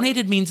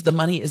 Donated means the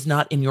money is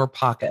not in your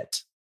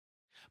pocket.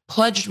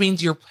 Pledged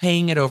means you're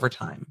paying it over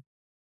time.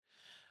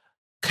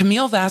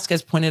 Camille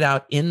Vasquez pointed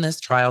out in this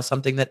trial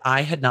something that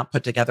I had not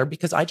put together,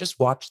 because I just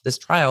watched this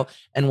trial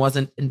and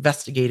wasn't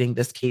investigating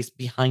this case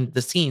behind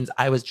the scenes.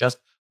 I was just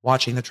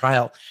watching the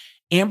trial.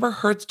 Amber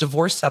Heard's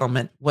divorce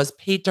settlement was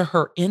paid to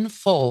her in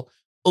full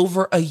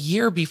over a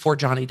year before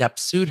Johnny Depp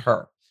sued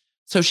her.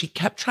 So she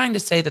kept trying to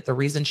say that the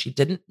reason she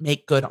didn't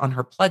make good on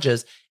her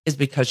pledges is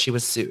because she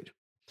was sued.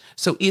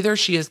 So either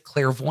she is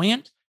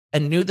clairvoyant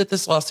and knew that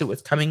this lawsuit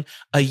was coming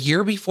a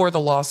year before the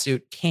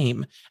lawsuit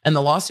came. And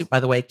the lawsuit, by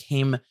the way,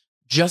 came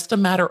just a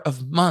matter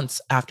of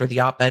months after the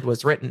op-ed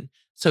was written.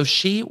 So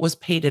she was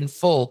paid in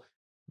full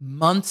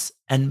months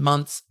and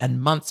months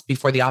and months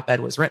before the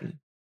op-ed was written.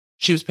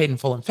 She was paid in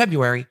full in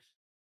February,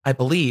 I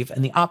believe,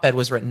 and the op-ed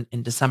was written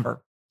in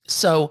December.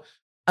 So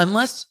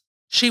unless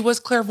she was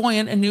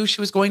clairvoyant and knew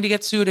she was going to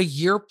get sued a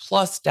year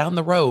plus down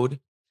the road,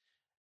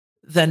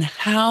 then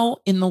how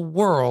in the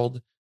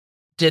world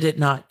did it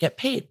not get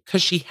paid?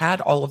 Because she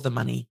had all of the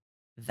money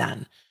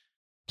then.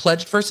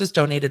 Pledged versus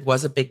donated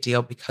was a big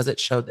deal because it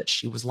showed that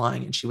she was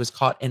lying, and she was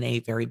caught in a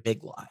very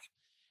big lie.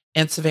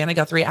 And Savannah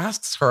Guthrie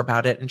asks her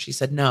about it. And she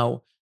said,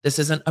 no, this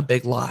isn't a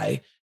big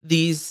lie.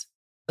 These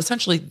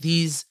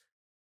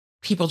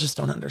people just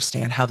don't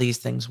understand how these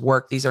things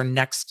work. These are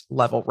next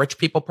level rich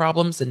people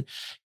problems. And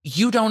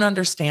you don't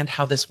understand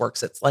how this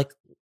works. It's like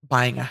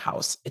buying a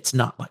house. It's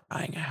not like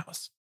buying a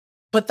house.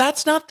 But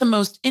that's not the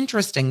most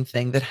interesting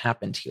thing that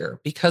happened here,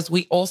 because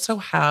we also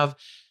have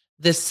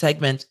this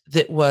segment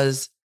that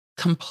was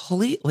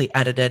completely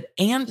edited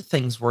and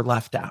things were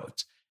left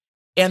out.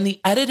 And the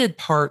edited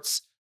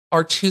parts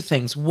are two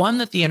things. One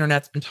that the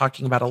internet's been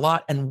talking about a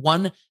lot, and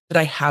one that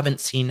I haven't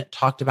seen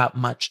talked about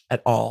much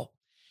at all.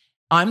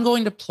 I'm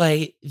going to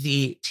play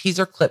the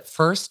teaser clip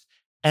first,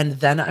 and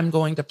then I'm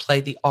going to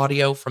play the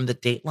audio from the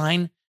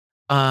Dateline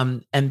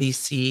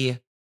NBC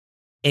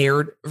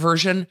aired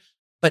version.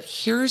 But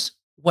here's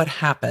what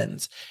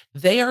happens.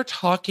 They are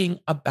talking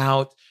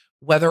about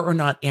whether or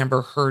not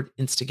Amber Heard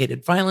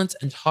instigated violence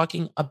and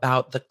talking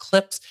about the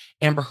clips.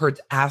 Amber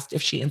Heard's asked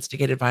if she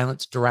instigated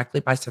violence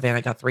directly by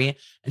Savannah Guthrie,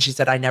 and she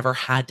said, I never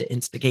had to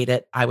instigate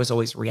it. I was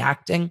always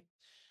reacting.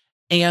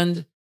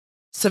 And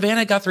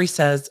Savannah Guthrie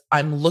says,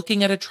 I'm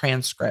looking at a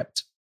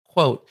transcript.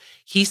 Quote,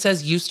 he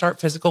says, you start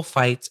physical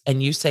fights,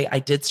 and you say, I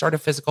did start a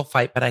physical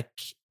fight, but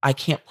I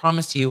can't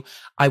promise you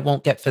I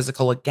won't get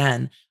physical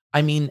again.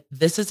 I mean,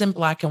 this is in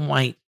black and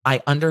white.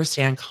 I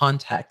understand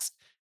context.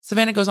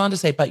 Savannah goes on to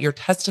say, but you're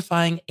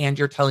testifying and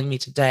you're telling me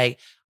today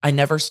I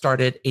never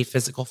started a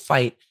physical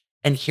fight.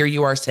 And here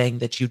you are saying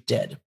that you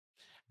did.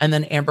 And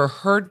then Amber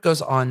Heard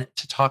goes on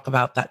to talk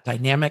about that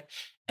dynamic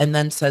and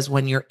then says,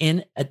 when you're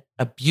in an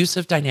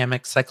abusive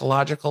dynamic,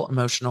 psychological,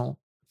 emotional,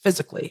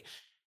 physically,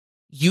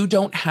 you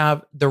don't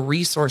have the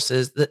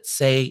resources that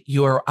say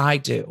you or I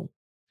do,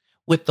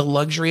 with the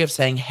luxury of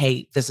saying,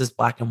 hey, this is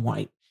black and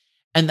white.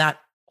 And that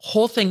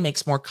whole thing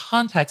makes more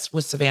context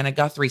with Savannah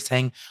Guthrie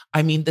saying,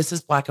 I mean, this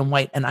is black and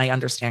white and I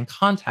understand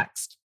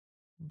context.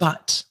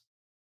 But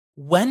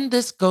when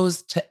this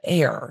goes to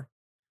air,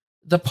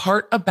 the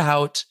part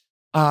about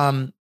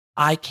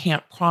I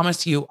can't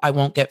promise you I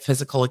won't get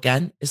physical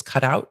again is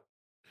cut out.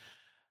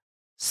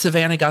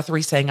 Savannah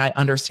Guthrie saying, I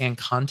understand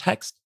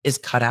context is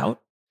cut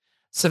out.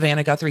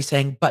 Savannah Guthrie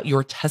saying, but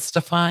you're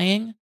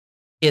testifying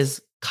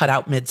is cut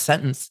out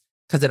mid-sentence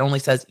because it only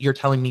says, you're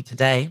telling me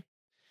today.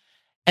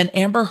 And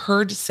Amber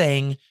Heard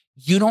saying,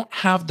 you don't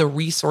have the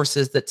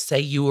resources that say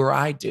you or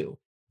I do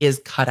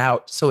is cut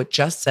out. So it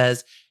just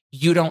says,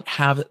 you don't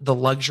have the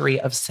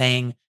luxury of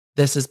saying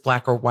this is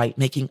black or white,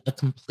 making a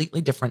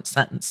completely different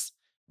sentence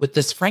with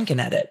this Franken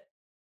edit.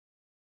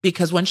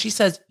 Because when she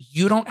says,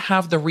 you don't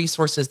have the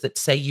resources that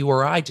say you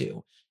or I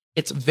do,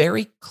 it's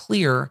very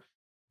clear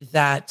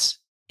that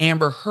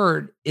Amber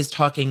Heard is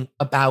talking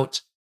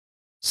about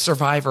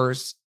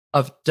survivors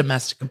of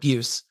domestic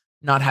abuse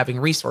not having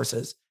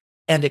resources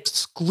and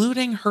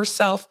excluding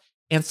herself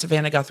and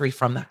Savannah Guthrie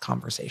from that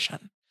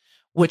conversation,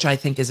 which I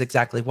think is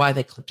exactly why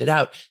they clipped it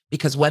out.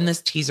 Because when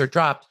this teaser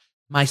dropped,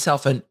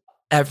 myself and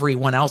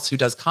everyone else who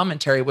does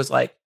commentary was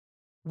like,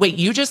 wait,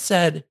 you just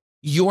said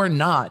you're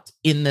not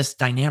in this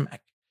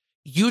dynamic.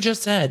 You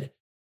just said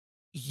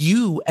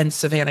you and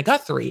Savannah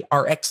Guthrie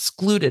are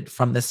excluded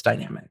from this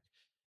dynamic.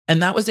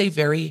 And that was a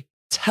very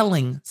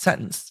telling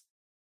sentence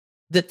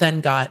that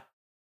then got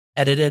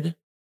edited,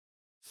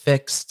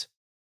 fixed,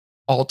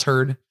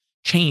 altered,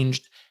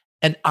 changed.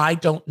 And I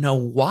don't know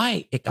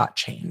why it got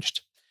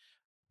changed,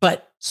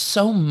 but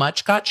so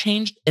much got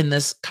changed in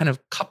this kind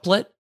of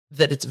couplet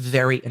that it's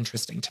very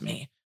interesting to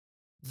me.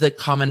 The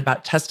comment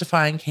about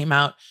testifying came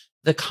out.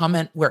 The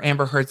comment where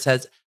Amber Heard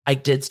says, I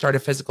did start a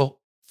physical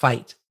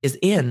fight is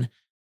in,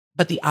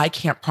 but the I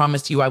can't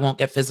promise you I won't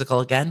get physical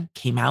again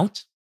came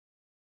out.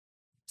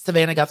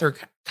 Savannah Guthrie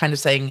kind of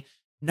saying,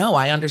 no,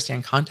 I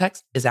understand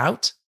context is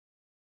out.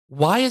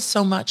 Why is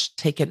so much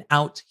taken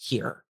out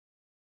here?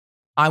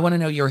 I want to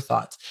know your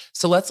thoughts.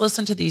 So let's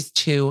listen to these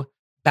two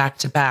back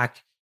to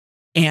back.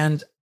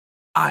 And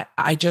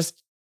I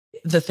just,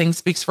 the thing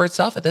speaks for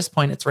itself. At this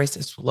point, it's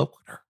racist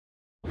loquitur.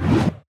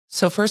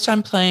 So first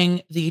I'm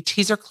playing the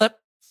teaser clip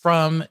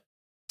from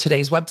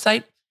today's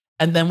website,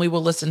 and then we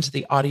will listen to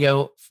the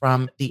audio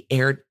from the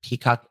aired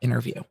Peacock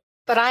interview.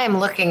 But I am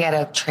looking at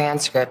a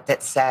transcript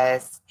that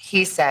says,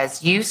 he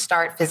says, you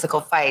start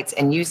physical fights,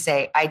 and you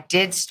say, I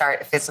did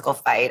start a physical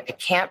fight. I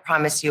can't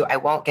promise you I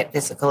won't get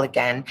physical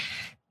again.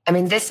 I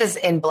mean, this is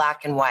in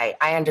black and white.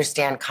 I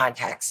understand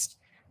context.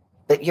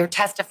 But you're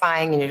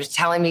testifying and you're just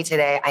telling me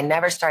today, I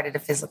never started a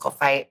physical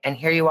fight. And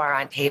here you are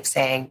on tape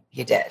saying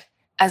you did.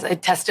 As I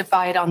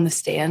testified on the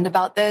stand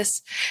about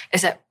this,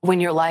 is that when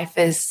your life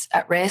is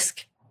at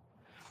risk,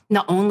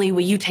 not only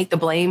will you take the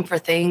blame for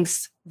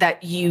things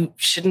that you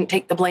shouldn't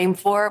take the blame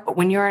for, but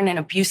when you're in an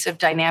abusive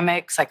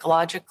dynamic,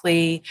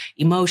 psychologically,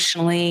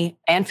 emotionally,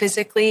 and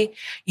physically,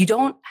 you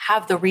don't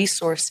have the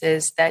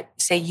resources that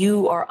say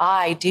you or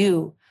I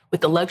do, with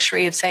the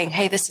luxury of saying,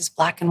 hey, this is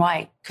black and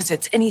white, because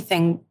it's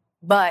anything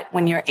but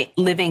when you're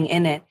living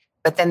in it.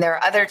 But then there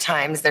are other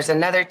times, there's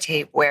another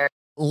tape where.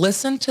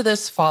 Listen to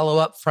this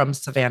follow-up from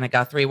Savannah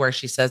Guthrie where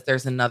she says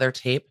there's another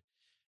tape,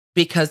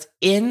 because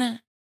in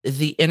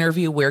the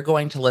interview we're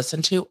going to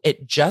listen to,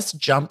 it just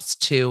jumps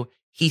to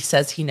He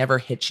says he never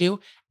hit you.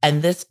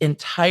 And this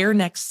entire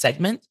next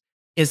segment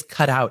is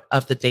cut out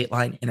of the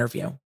Dateline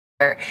interview.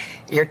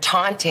 You're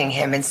taunting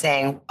him and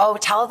saying, oh,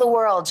 tell the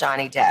world,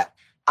 Johnny Depp,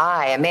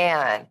 I, a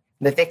man,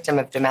 the victim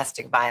of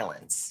domestic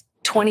violence.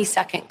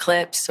 20-second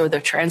clips or the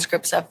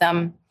transcripts of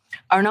them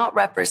are not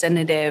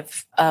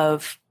representative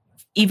of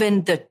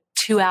even the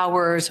 2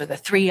 hours or the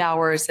 3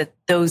 hours that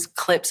those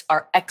clips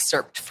are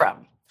excerpt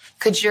from.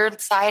 Could your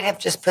side have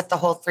just put the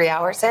whole 3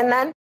 hours in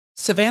then?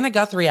 Savannah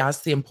Gutherie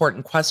asked the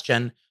important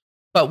question,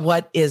 but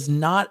what is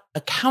not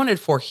accounted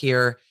for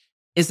here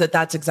is that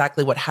that's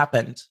exactly what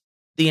happened.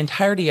 The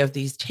entirety of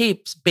these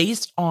tapes,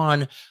 based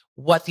on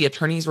what the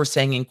attorneys were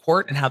saying in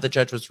court and how the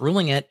judge was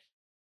ruling it,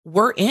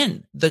 were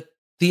in.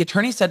 The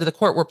attorney said to the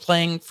court, we're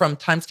playing from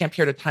timestamp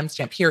here to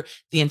timestamp here.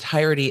 The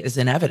entirety is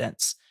in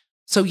evidence.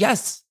 So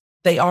yes,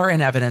 they are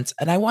in evidence.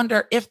 And I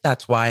wonder if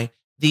that's why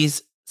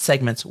these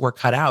segments were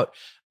cut out.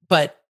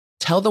 But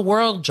Tell the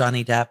World,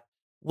 Johnny Depp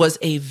was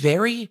a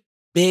very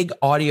big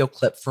audio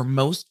clip for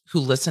most who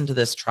listened to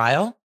this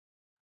trial.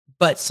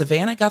 But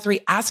Savannah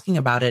Gutherie asking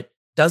about it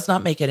does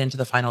not make it into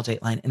the final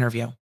Dateline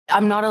interview.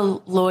 I'm not a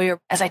lawyer.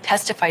 As I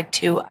testified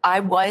to, I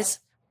was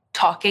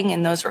talking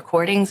in those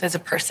recordings as a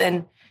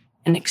person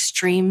in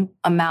extreme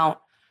amount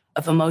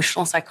of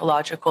emotional,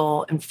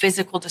 psychological, and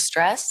physical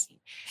distress.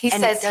 He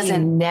says he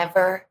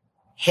never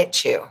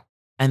hit you.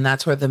 And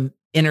that's where the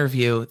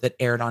interview that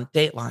aired on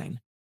Dateline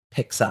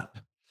picks up.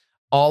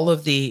 All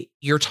of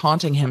you're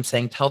taunting him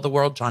saying, tell the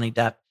world, Johnny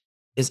Depp,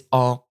 is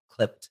all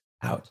clipped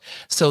out.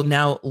 So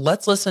now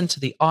let's listen to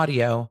the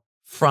audio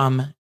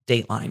from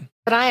Dateline.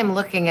 But I am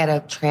looking at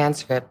a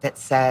transcript that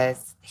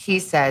says, he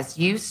says,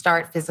 you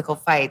start physical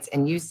fights,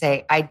 and you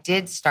say, I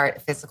did start a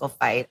physical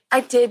fight.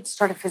 I did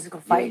start a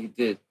physical fight. Yeah, you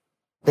did.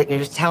 But you're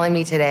just telling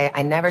me today,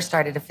 I never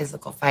started a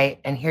physical fight.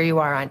 And here you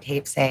are on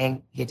tape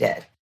saying you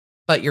did.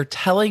 But you're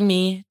telling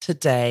me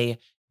today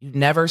you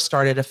never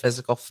started a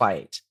physical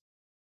fight.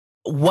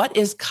 What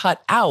is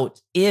cut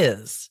out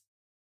is,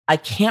 I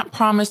can't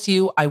promise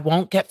you I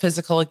won't get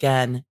physical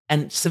again.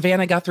 And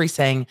Savannah Gutherie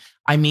saying,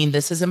 I mean,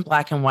 this is in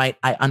black and white.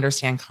 I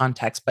understand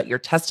context, but you're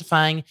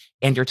testifying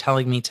and you're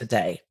telling me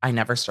today I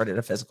never started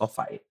a physical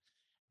fight.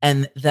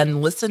 And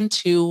then listen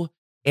to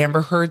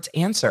Amber Heard's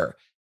answer.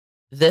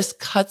 This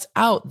cuts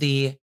out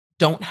the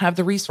don't have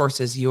the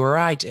resources you or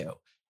I do.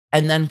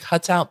 And then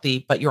cuts out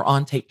the, but you're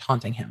on tape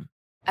taunting him.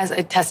 As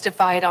I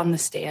testified on the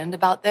stand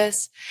about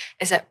this,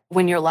 is that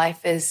when your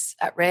life is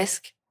at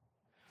risk,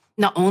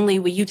 not only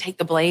will you take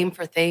the blame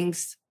for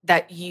things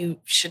that you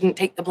shouldn't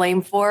take the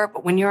blame for,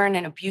 but when you're in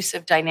an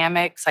abusive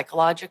dynamic,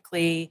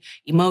 psychologically,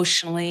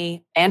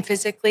 emotionally, and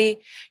physically,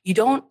 you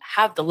don't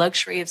have the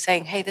luxury of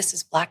saying, hey, this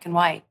is black and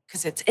white,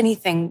 because it's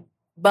anything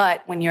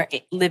but when you're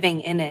living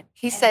in it.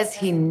 He says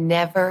he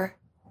never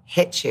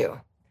hit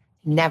you.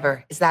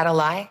 Never. Is that a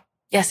lie?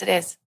 Yes, it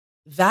is.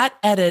 That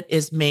edit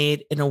is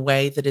made in a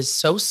way that is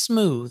so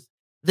smooth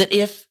that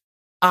if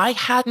I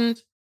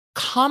hadn't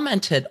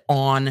commented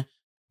on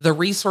the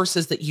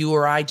resources that you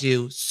or I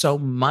do so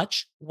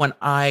much when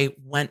I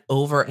went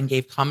over and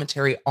gave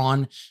commentary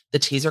on the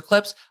teaser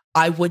clips,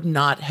 I would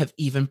not have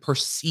even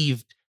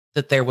perceived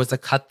that there was a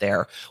cut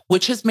there,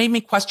 which has made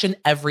me question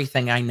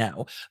everything I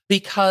know,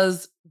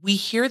 because we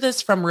hear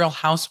this from Real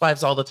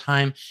Housewives all the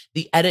time.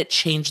 The edit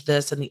changed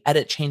this and the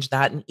edit changed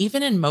that. And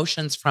even in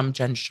motions from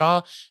Jen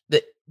Shah,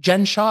 that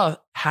Jen Shah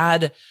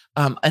had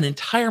an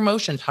entire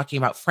motion talking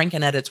about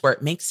Franken edits where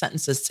it makes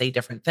sentences say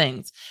different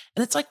things.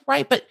 And it's like,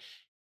 right, but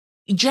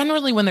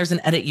generally when there's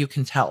an edit, you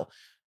can tell.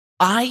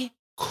 I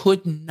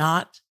could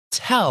not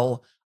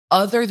tell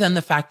other than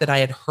the fact that I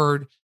had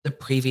heard the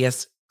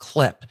previous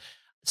clip.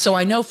 So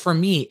I know for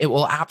me, it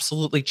will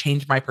absolutely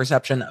change my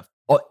perception of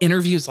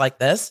interviews like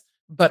this,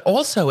 but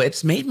also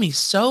it's made me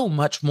so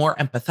much more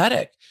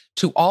empathetic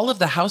to all of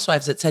the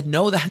housewives that said,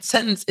 no, that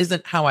sentence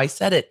isn't how I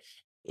said it.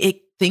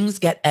 Things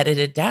get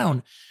edited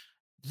down.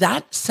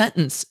 That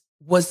sentence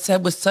was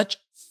said with such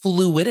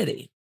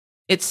fluidity.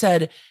 It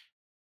said,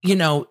 you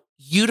know,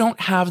 you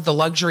don't have the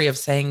luxury of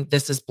saying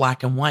this is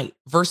black and white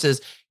versus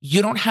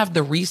you don't have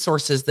the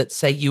resources that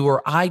say you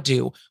or I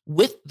do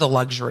with the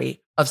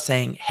luxury of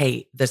saying,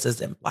 hey, this is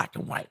in black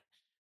and white.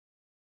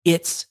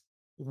 It's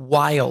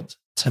wild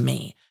to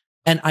me.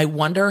 And I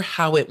wonder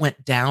how it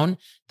went down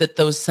that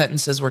those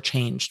sentences were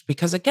changed.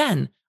 Because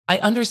again, I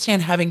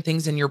understand having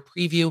things in your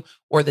preview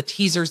or the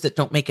teasers that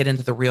don't make it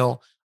into the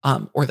real,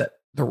 or the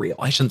real,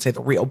 I shouldn't say the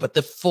real, but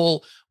the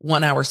full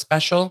 1 hour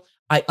special.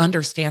 I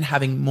understand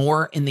having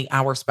more in the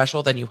hour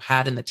special than you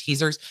had in the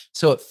teasers.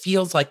 So it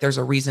feels like there's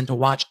a reason to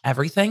watch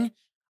everything.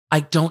 I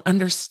don't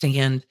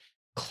understand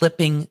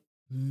clipping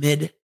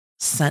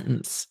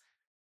mid-sentence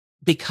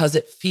because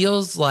it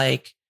feels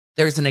like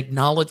there's an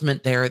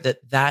acknowledgement there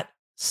that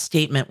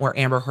statement where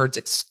Amber Heard's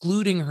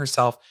excluding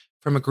herself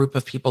from a group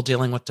of people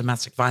dealing with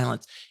domestic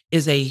violence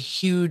is a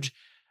huge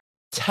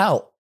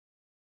tell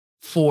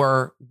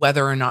for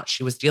whether or not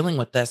she was dealing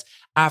with this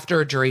after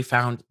a jury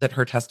found that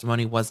her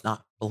testimony was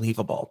not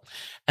believable.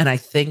 And I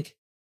think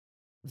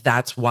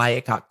that's why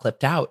it got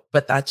clipped out,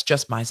 but that's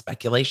just my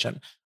speculation.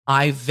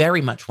 I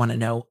very much want to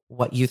know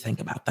what you think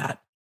about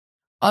that.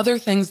 Other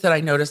things that I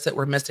noticed that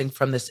were missing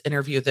from this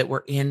interview that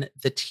were in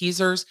the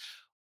teasers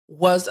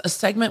was a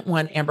segment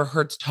when Amber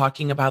Heard's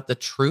talking about the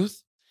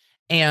truth,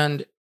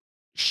 and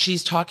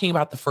she's talking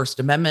about the First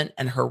Amendment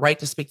and her right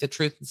to speak the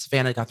truth. And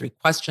Savannah Guthrie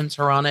questions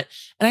her on it.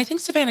 And I think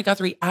Savannah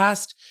Guthrie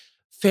asked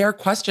fair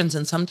questions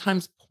and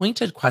sometimes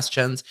pointed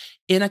questions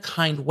in a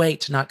kind way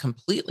to not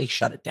completely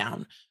shut it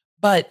down.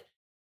 But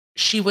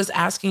she was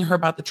asking her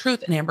about the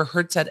truth. And Amber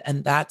Heard said,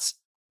 and that's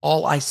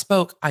all I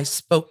spoke. I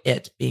spoke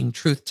it, being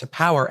truth to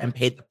power, and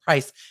paid the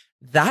price.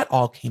 That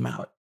all came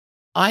out.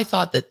 I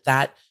thought that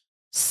that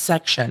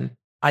section,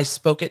 I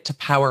spoke it to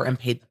power and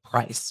paid the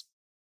price,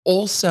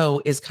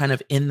 also is kind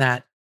of in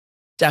that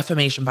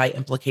defamation by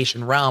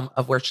implication realm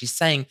of where she's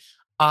saying,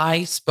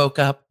 I spoke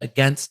up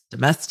against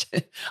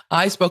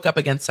I spoke up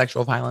against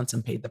sexual violence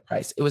and paid the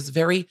price. It was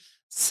very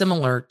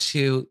similar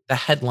to the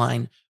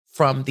headline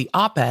from the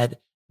op-ed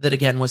that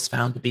again was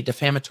found to be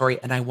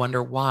defamatory. And I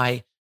wonder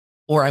why,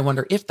 or I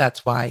wonder if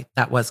that's why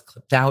that was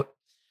clipped out.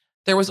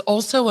 There was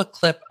also a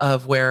clip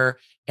of where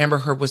Amber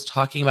Heard was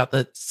talking about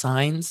the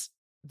signs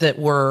that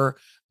were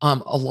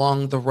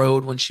along the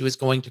road when she was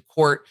going to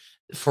court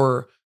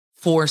for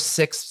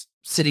 4-6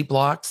 city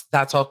blocks.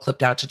 That's all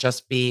clipped out to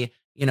just be,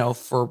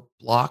 for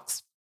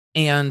blocks.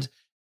 And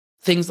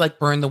things like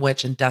burn the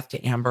witch and death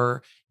to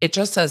Amber. It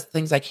just says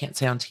things I can't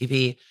say on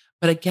TV.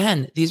 But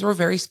again, these were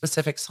very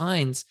specific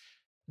signs.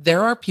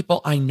 There are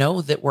people I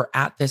know that were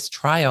at this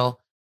trial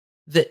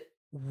that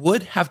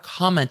would have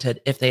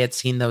commented if they had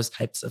seen those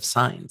types of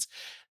signs.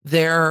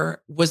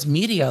 There was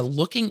media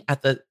looking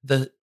at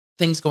the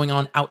things going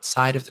on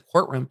outside of the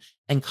courtroom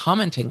and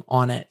commenting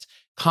on it,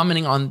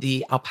 commenting on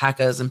the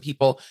alpacas and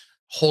people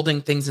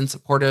holding things in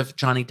support of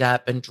Johnny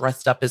Depp and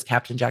dressed up as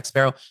Captain Jack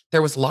Sparrow.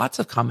 There was lots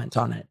of comment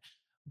on it.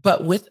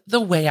 But with the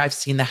way I've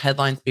seen the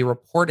headlines be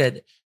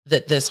reported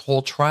that this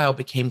whole trial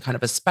became kind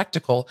of a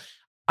spectacle,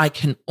 I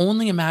can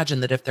only imagine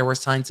that if there were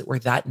signs that were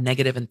that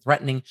negative and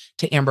threatening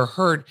to Amber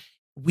Heard,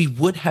 we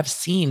would have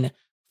seen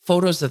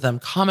photos of them,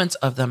 comments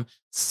of them,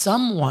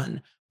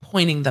 someone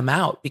pointing them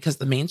out, because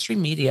the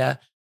mainstream media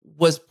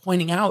was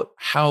pointing out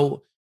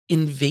how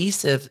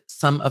invasive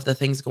some of the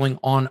things going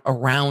on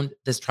around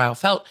this trial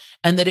felt,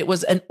 and that it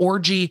was an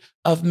orgy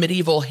of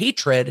medieval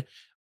hatred.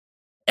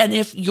 And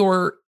if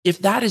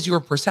that is your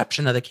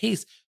perception of the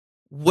case,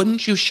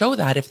 wouldn't you show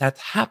that if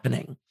that's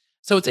happening?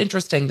 So it's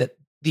interesting that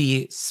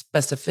the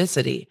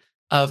specificity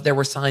of there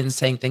were signs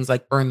saying things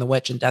like burn the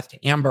witch and death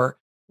to Amber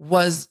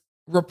was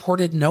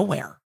reported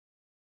nowhere.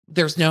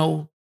 There's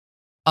no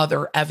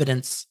other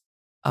evidence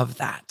of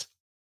that.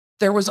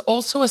 There was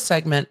also a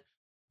segment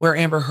where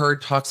Amber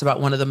Heard talks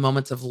about one of the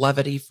moments of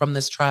levity from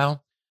this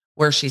trial,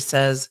 where she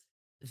says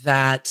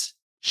that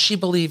she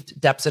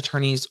believed Depp's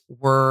attorneys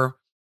were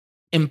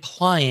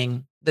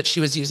implying that she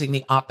was using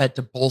the op-ed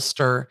to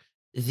bolster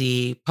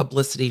the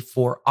publicity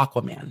for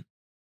Aquaman.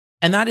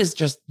 And that is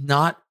just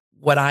not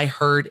what I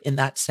heard in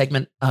that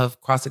segment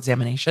of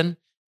cross-examination.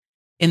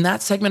 In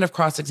that segment of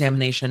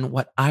cross-examination,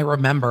 what I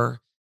remember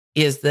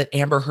is that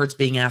Amber Heard's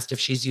being asked if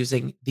she's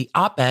using the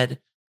op-ed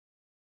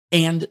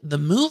and the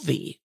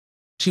movie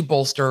to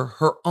bolster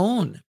her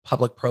own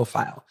public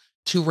profile,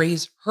 to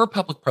raise her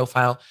public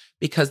profile,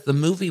 because the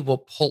movie will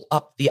pull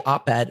up the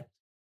op-ed.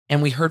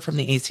 And we heard from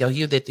the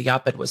ACLU that the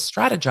op-ed was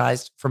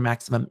strategized for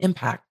maximum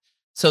impact.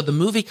 So the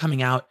movie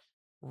coming out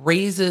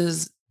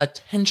raises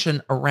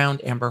attention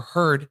around Amber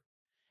Heard,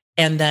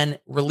 and then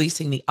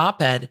releasing the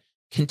op-ed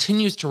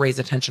continues to raise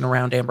attention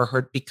around Amber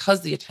Heard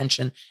because the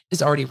attention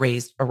is already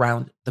raised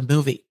around the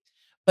movie.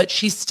 But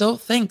she still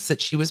thinks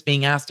that she was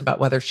being asked about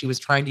whether she was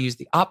trying to use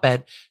the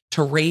op-ed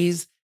to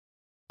raise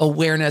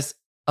awareness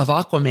of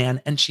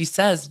Aquaman. And she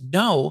says,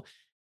 no,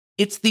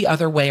 it's the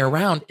other way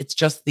around. It's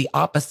just the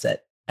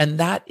opposite. And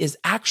that is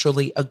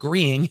actually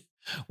agreeing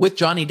with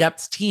Johnny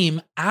Depp's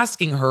team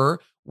asking her,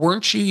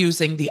 weren't you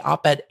using the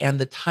op-ed and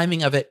the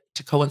timing of it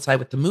to coincide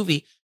with the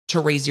movie to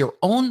raise your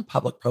own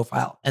public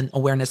profile and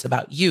awareness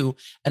about you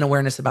and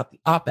awareness about the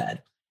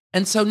op-ed?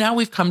 And so now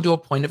we've come to a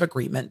point of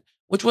agreement,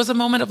 which was a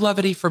moment of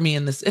levity for me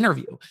in this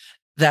interview,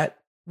 that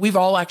we've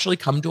all actually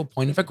come to a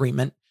point of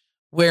agreement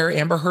where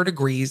Amber Heard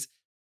agrees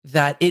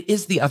that it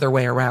is the other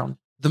way around.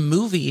 The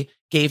movie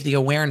gave the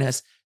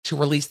awareness to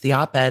release the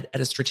op-ed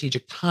at a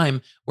strategic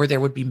time where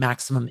there would be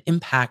maximum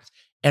impact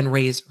and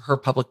raise her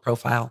public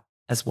profile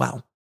as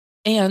well.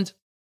 And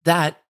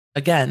that,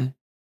 again,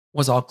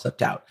 was all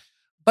clipped out.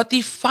 But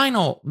the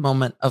final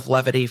moment of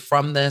levity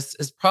from this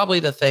is probably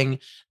the thing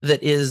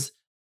that is,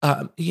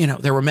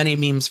 there were many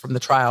memes from the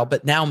trial,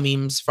 but now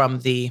memes from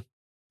the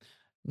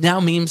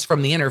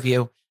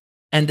interview.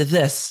 And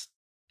this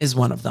is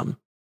one of them.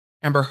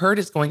 Amber Heard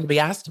is going to be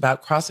asked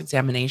about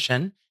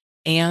cross-examination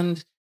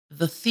and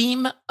the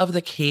theme of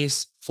the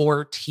case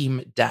for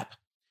Team Depp.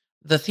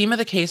 The theme of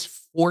the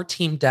case for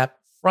Team Depp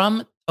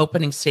from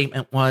opening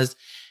statement was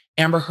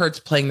Amber Heard's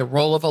playing the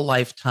role of a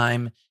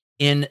lifetime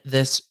in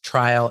this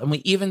trial. And we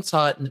even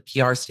saw it in the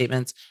PR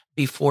statements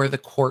before the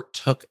court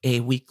took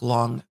a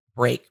week-long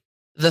break.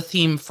 The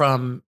theme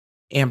from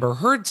Amber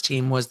Heard's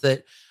team was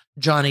that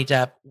Johnny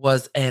Depp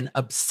was an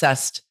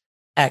obsessed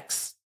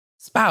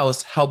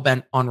ex-spouse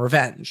hell-bent on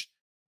revenge.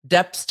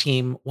 Depp's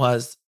team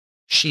was,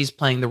 she's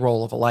playing the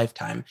role of a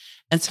lifetime.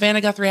 And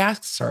Savannah Guthrie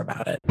asks her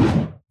about it.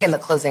 In the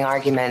closing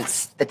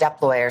arguments, the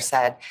Depp lawyer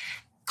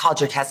called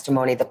your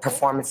testimony the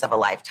performance of a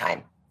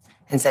lifetime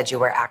and said you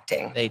were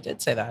acting. They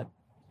did say that.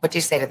 What do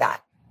you say to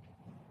that?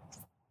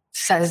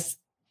 Says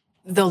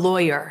the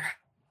lawyer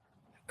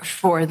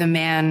for the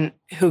man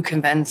who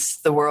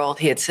convinced the world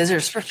he had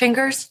scissors for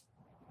fingers.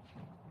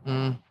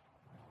 I'm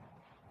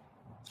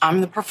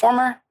the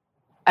performer.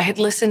 I had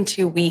listened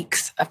to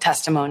weeks of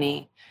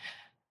testimony.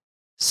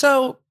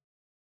 So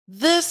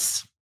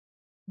this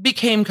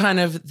became kind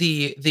of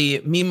the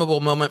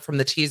memeable moment from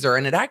the teaser,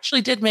 and it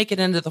actually did make it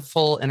into the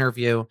full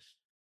interview.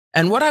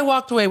 And what I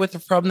walked away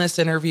with from this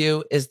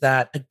interview is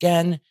that,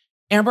 again,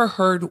 Amber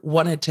Heard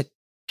wanted to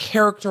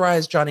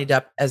characterize Johnny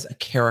Depp as a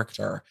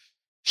character.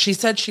 She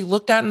said she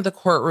looked out into the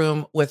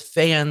courtroom with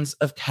fans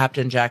of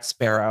Captain Jack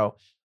Sparrow.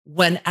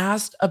 When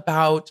asked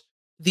about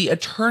the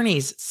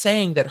attorneys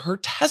saying that her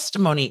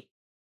testimony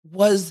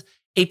was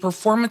a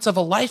performance of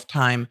a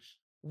lifetime,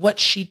 what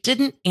she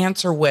didn't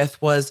answer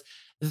with was,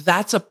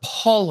 that's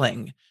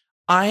appalling.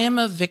 I am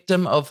a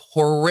victim of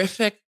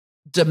horrific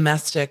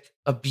domestic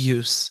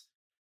abuse.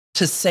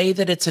 To say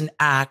that it's an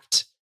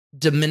act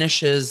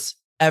diminishes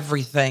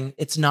everything.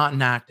 It's not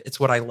an act. It's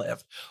what I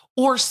live.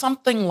 Or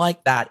something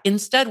like that.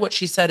 Instead, what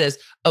she said is,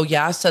 oh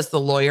yeah, says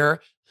the lawyer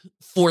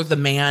for the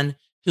man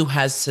who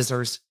has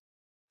scissors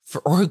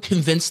or who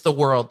convinced the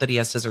world that he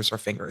has scissors for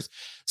fingers.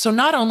 So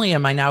not only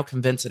am I now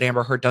convinced that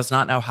Amber Heard does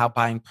not know how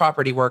buying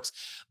property works,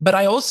 but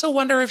I also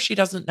wonder if she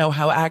doesn't know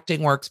how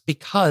acting works,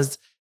 because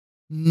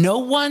no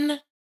one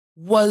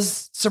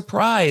was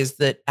surprised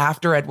that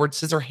after Edward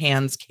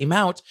Scissorhands came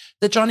out,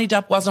 that Johnny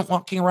Depp wasn't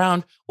walking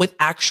around with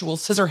actual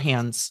scissor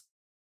hands.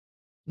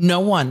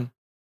 No one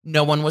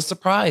was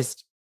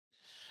surprised.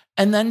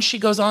 And then she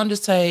goes on to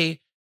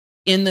say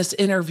in this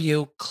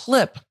interview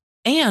clip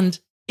and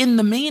in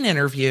the main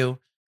interview,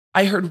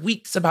 I heard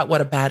weeks about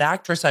what a bad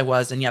actress I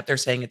was, and yet they're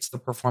saying it's the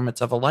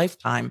performance of a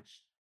lifetime.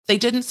 They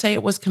didn't say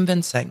it was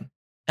convincing,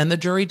 and the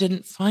jury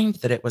didn't find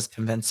that it was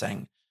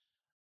convincing.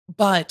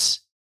 But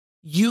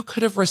you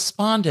could have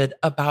responded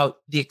about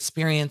the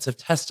experience of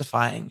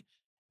testifying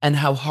and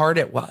how hard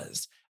it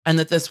was, and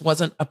that this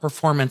wasn't a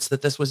performance,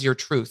 that this was your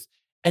truth.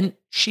 And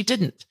she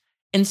didn't.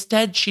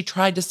 Instead, she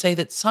tried to say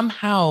that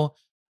somehow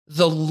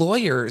the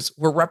lawyers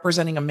were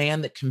representing a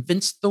man that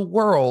convinced the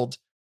world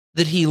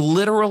that he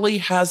literally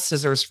has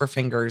scissors for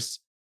fingers.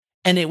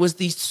 And it was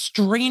the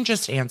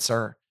strangest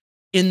answer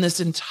in this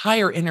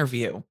entire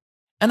interview.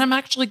 And I'm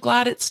actually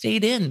glad it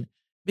stayed in,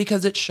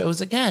 because it shows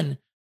again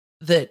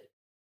that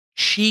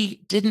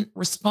she didn't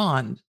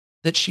respond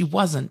that she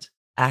wasn't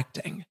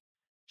acting.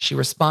 She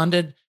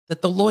responded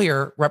that the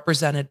lawyer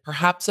represented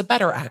perhaps a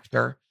better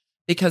actor,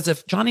 because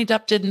if Johnny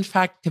Depp did in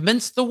fact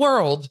convince the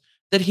world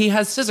that he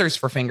has scissors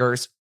for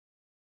fingers,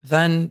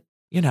 then,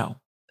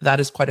 that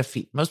is quite a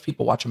feat. Most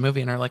people watch a movie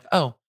and are like,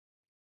 oh,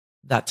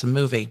 that's a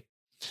movie.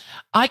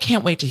 I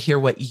can't wait to hear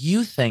what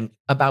you think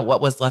about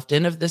what was left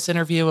in of this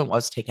interview and what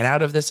was taken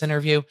out of this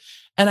interview.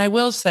 And I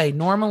will say,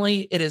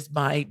 normally it is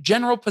my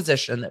general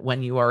position that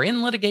when you are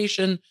in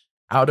litigation,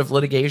 out of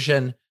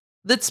litigation,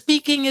 that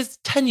speaking is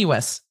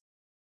tenuous.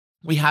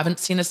 We haven't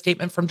seen a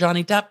statement from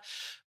Johnny Depp,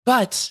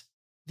 but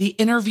the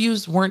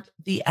interviews weren't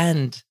the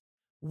end.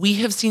 We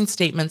have seen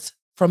statements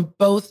from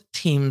both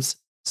teams'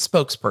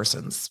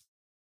 spokespersons.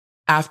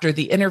 After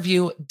the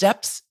interview,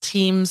 Depp's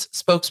team's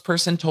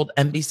spokesperson told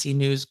NBC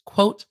News,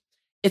 quote,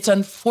 "It's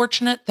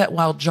unfortunate that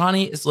while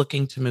Johnny is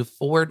looking to move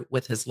forward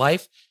with his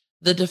life,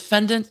 the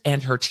defendant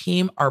and her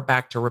team are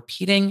back to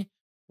repeating,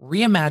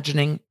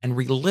 reimagining, and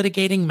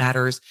relitigating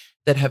matters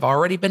that have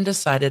already been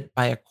decided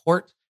by a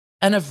court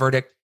and a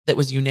verdict that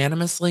was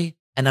unanimously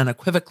and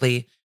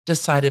unequivocally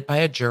decided by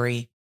a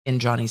jury in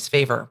Johnny's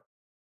favor."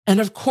 And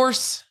of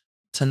course,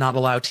 to not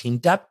allow Team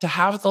Depp to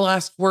have the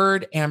last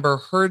word, Amber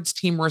Heard's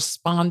team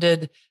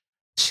responded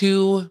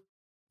to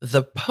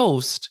the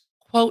Post,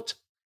 quote,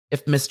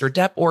 "If Mr.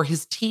 Depp or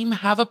his team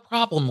have a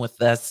problem with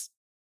this,"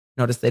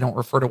 notice they don't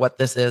refer to what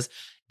this is,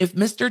 "if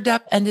Mr.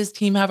 Depp and his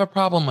team have a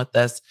problem with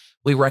this,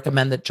 we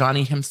recommend that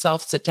Johnny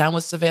himself sit down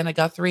with Savannah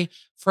Guthrie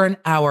for an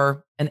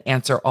hour and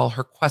answer all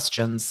her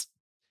questions."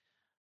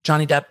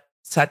 Johnny Depp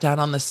sat down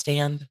on the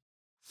stand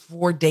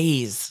for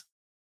days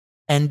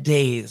and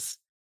days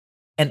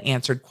and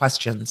answered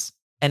questions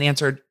and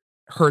answered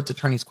Heard's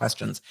attorney's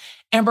questions.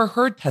 Amber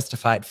Heard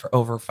testified for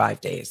over 5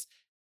 days.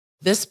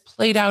 This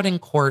played out in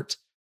court.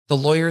 The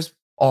lawyers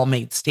all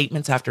made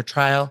statements after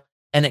trial,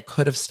 and it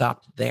could have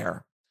stopped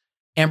there.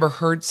 Amber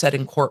Heard said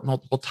in court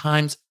multiple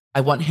times,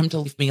 "I want him to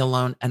leave me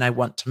alone and I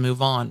want to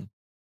move on."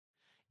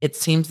 It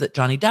seems that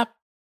Johnny Depp,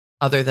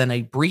 other than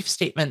a brief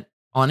statement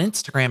on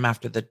Instagram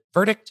after the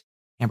verdict,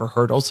 Amber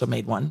Heard also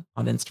made one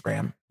on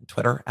Instagram and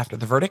Twitter after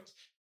the verdict,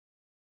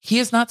 he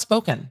has not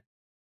spoken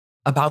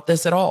about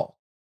this at all.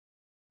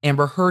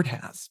 Amber Heard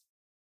has.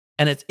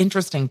 And it's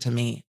interesting to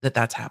me that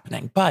that's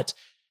happening. But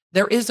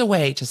there is a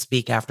way to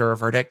speak after a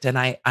verdict. And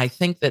I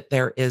think that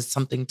there is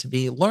something to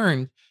be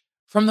learned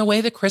from the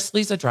way the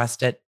Chrisleys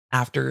addressed it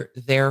after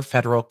their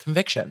federal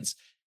convictions.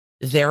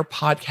 Their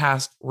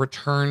podcast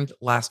returned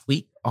last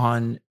week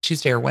on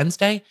Tuesday or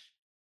Wednesday,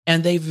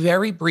 and they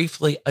very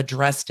briefly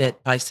addressed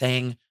it by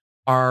saying,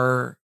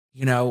 our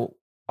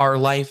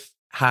life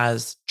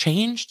has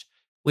changed.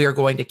 We are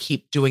going to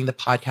keep doing the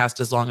podcast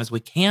as long as we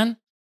can.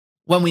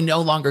 When we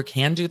no longer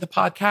can do the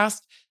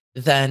podcast,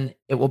 then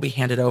it will be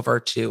handed over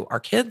to our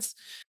kids.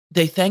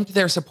 They thanked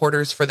their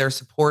supporters for their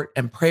support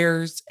and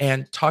prayers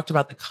and talked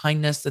about the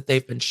kindness that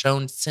they've been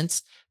shown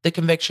since the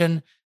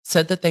conviction,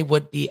 said that they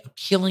would be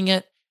appealing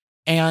it,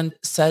 and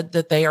said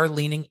that they are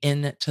leaning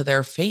into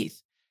their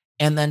faith,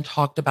 and then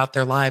talked about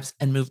their lives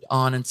and moved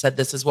on and said,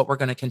 this is what we're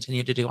going to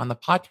continue to do on the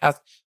podcast.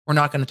 We're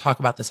not going to talk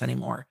about this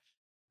anymore.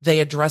 They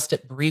addressed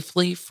it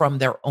briefly from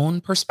their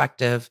own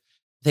perspective.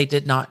 They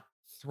did not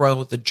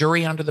throw the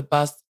jury under the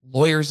bus,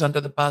 lawyers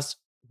under the bus,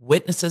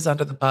 witnesses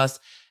under the bus.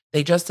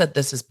 They just said,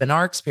 this has been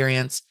our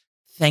experience.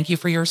 Thank you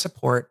for your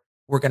support.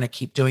 We're going to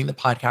keep doing the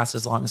podcast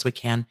as long as we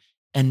can,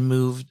 and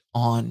moved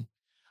on.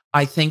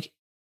 I think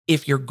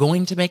if you're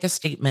going to make a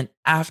statement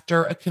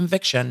after a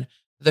conviction,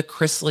 the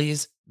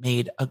Chrisleys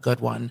made a good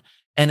one,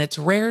 and it's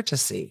rare to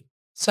see.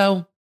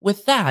 So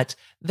with that,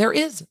 there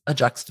is a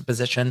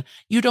juxtaposition.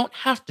 You don't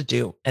have to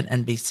do an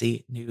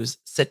NBC News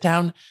sit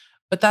down,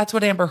 but that's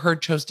what Amber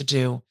Heard chose to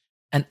do.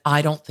 And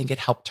I don't think it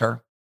helped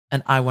her.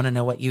 And I want to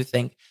know what you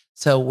think.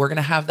 So we're going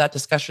to have that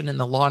discussion in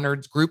the Law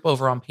Nerds group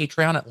over on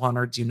Patreon at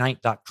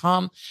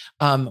lawnerdsunite.com.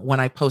 When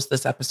I post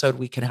this episode,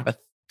 we can have a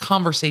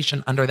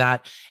conversation under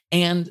that.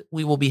 And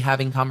we will be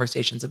having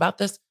conversations about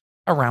this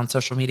around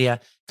social media,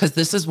 because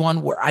this is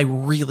one where I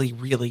really,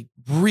 really,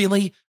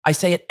 really, I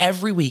say it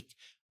every week,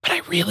 but I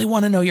really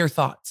want to know your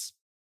thoughts.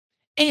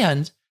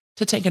 And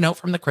to take a note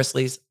from the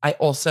Chrisleys, I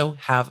also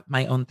have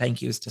my own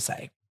thank yous to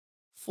say.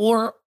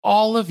 For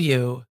all of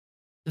you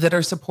that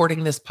are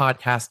supporting this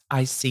podcast,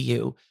 I see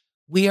you.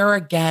 We are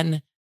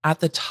again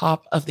at the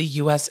top of the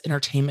US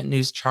entertainment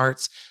news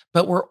charts,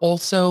 but we're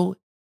also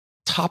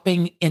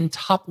topping in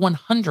top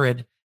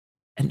 100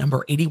 and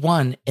number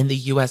 81 in the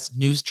US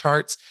news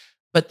charts.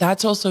 But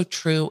that's also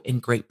true in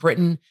Great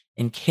Britain,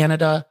 in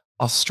Canada,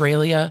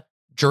 Australia,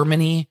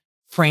 Germany,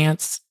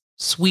 France,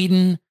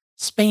 Sweden,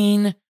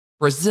 Spain,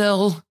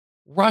 Brazil,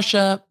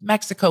 Russia,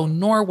 Mexico,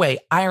 Norway,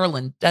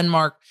 Ireland,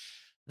 Denmark,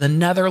 the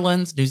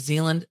Netherlands, New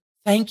Zealand.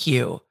 Thank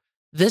you.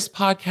 This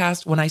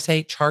podcast, when I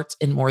say charts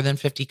in more than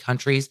 50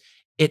 countries,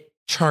 it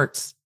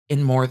charts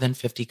in more than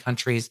 50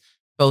 countries,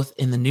 both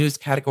in the news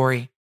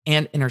category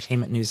and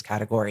entertainment news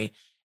category.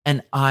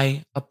 And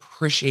I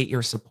appreciate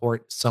your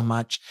support so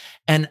much.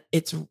 And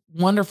it's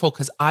wonderful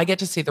because I get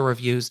to see the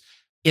reviews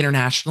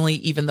internationally,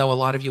 even though a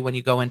lot of you, when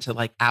you go into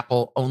like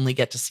Apple, only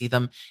get to see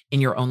them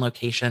in your own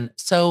location.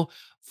 So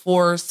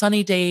for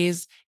Sunny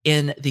Days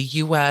in the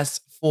US,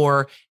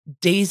 for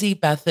Daisy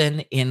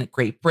Bethan in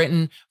Great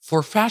Britain,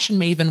 for Fashion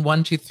Maven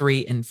 123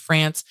 in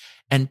France,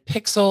 and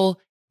Pixel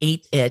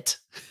 8 It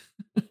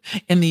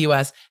in the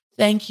US,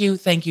 thank you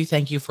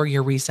for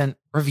your recent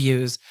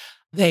reviews.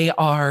 They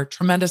are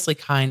tremendously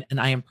kind, and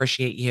I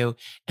appreciate you.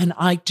 And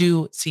I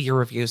do see your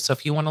reviews. So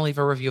if you want to leave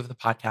a review of the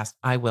podcast,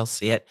 I will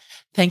see it.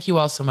 Thank you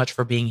all so much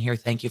for being here.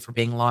 Thank you for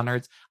being Law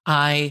Nerds.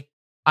 I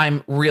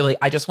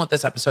just want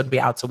this episode to be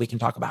out so we can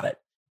talk about it.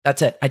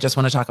 That's it. I just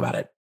want to talk about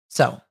it.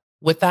 So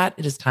with that,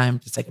 it is time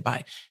to say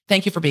goodbye.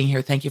 Thank you for being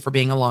here. Thank you for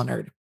being a Law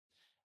Nerd.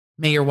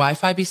 May your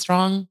Wi-Fi be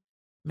strong.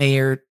 May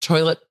your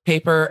toilet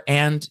paper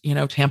and,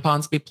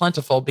 tampons be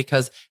plentiful,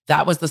 because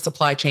that was the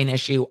supply chain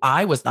issue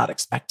I was not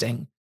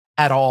expecting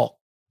at all.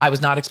 I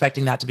was not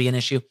expecting that to be an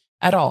issue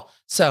at all.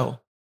 So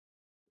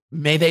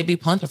may they be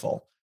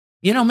plentiful.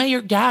 May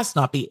your gas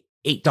not be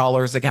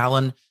 $8 a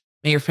gallon.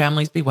 May your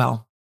families be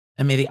well,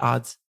 and may the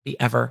odds be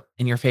ever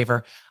in your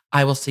favor.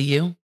 I will see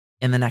you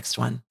in the next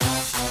one.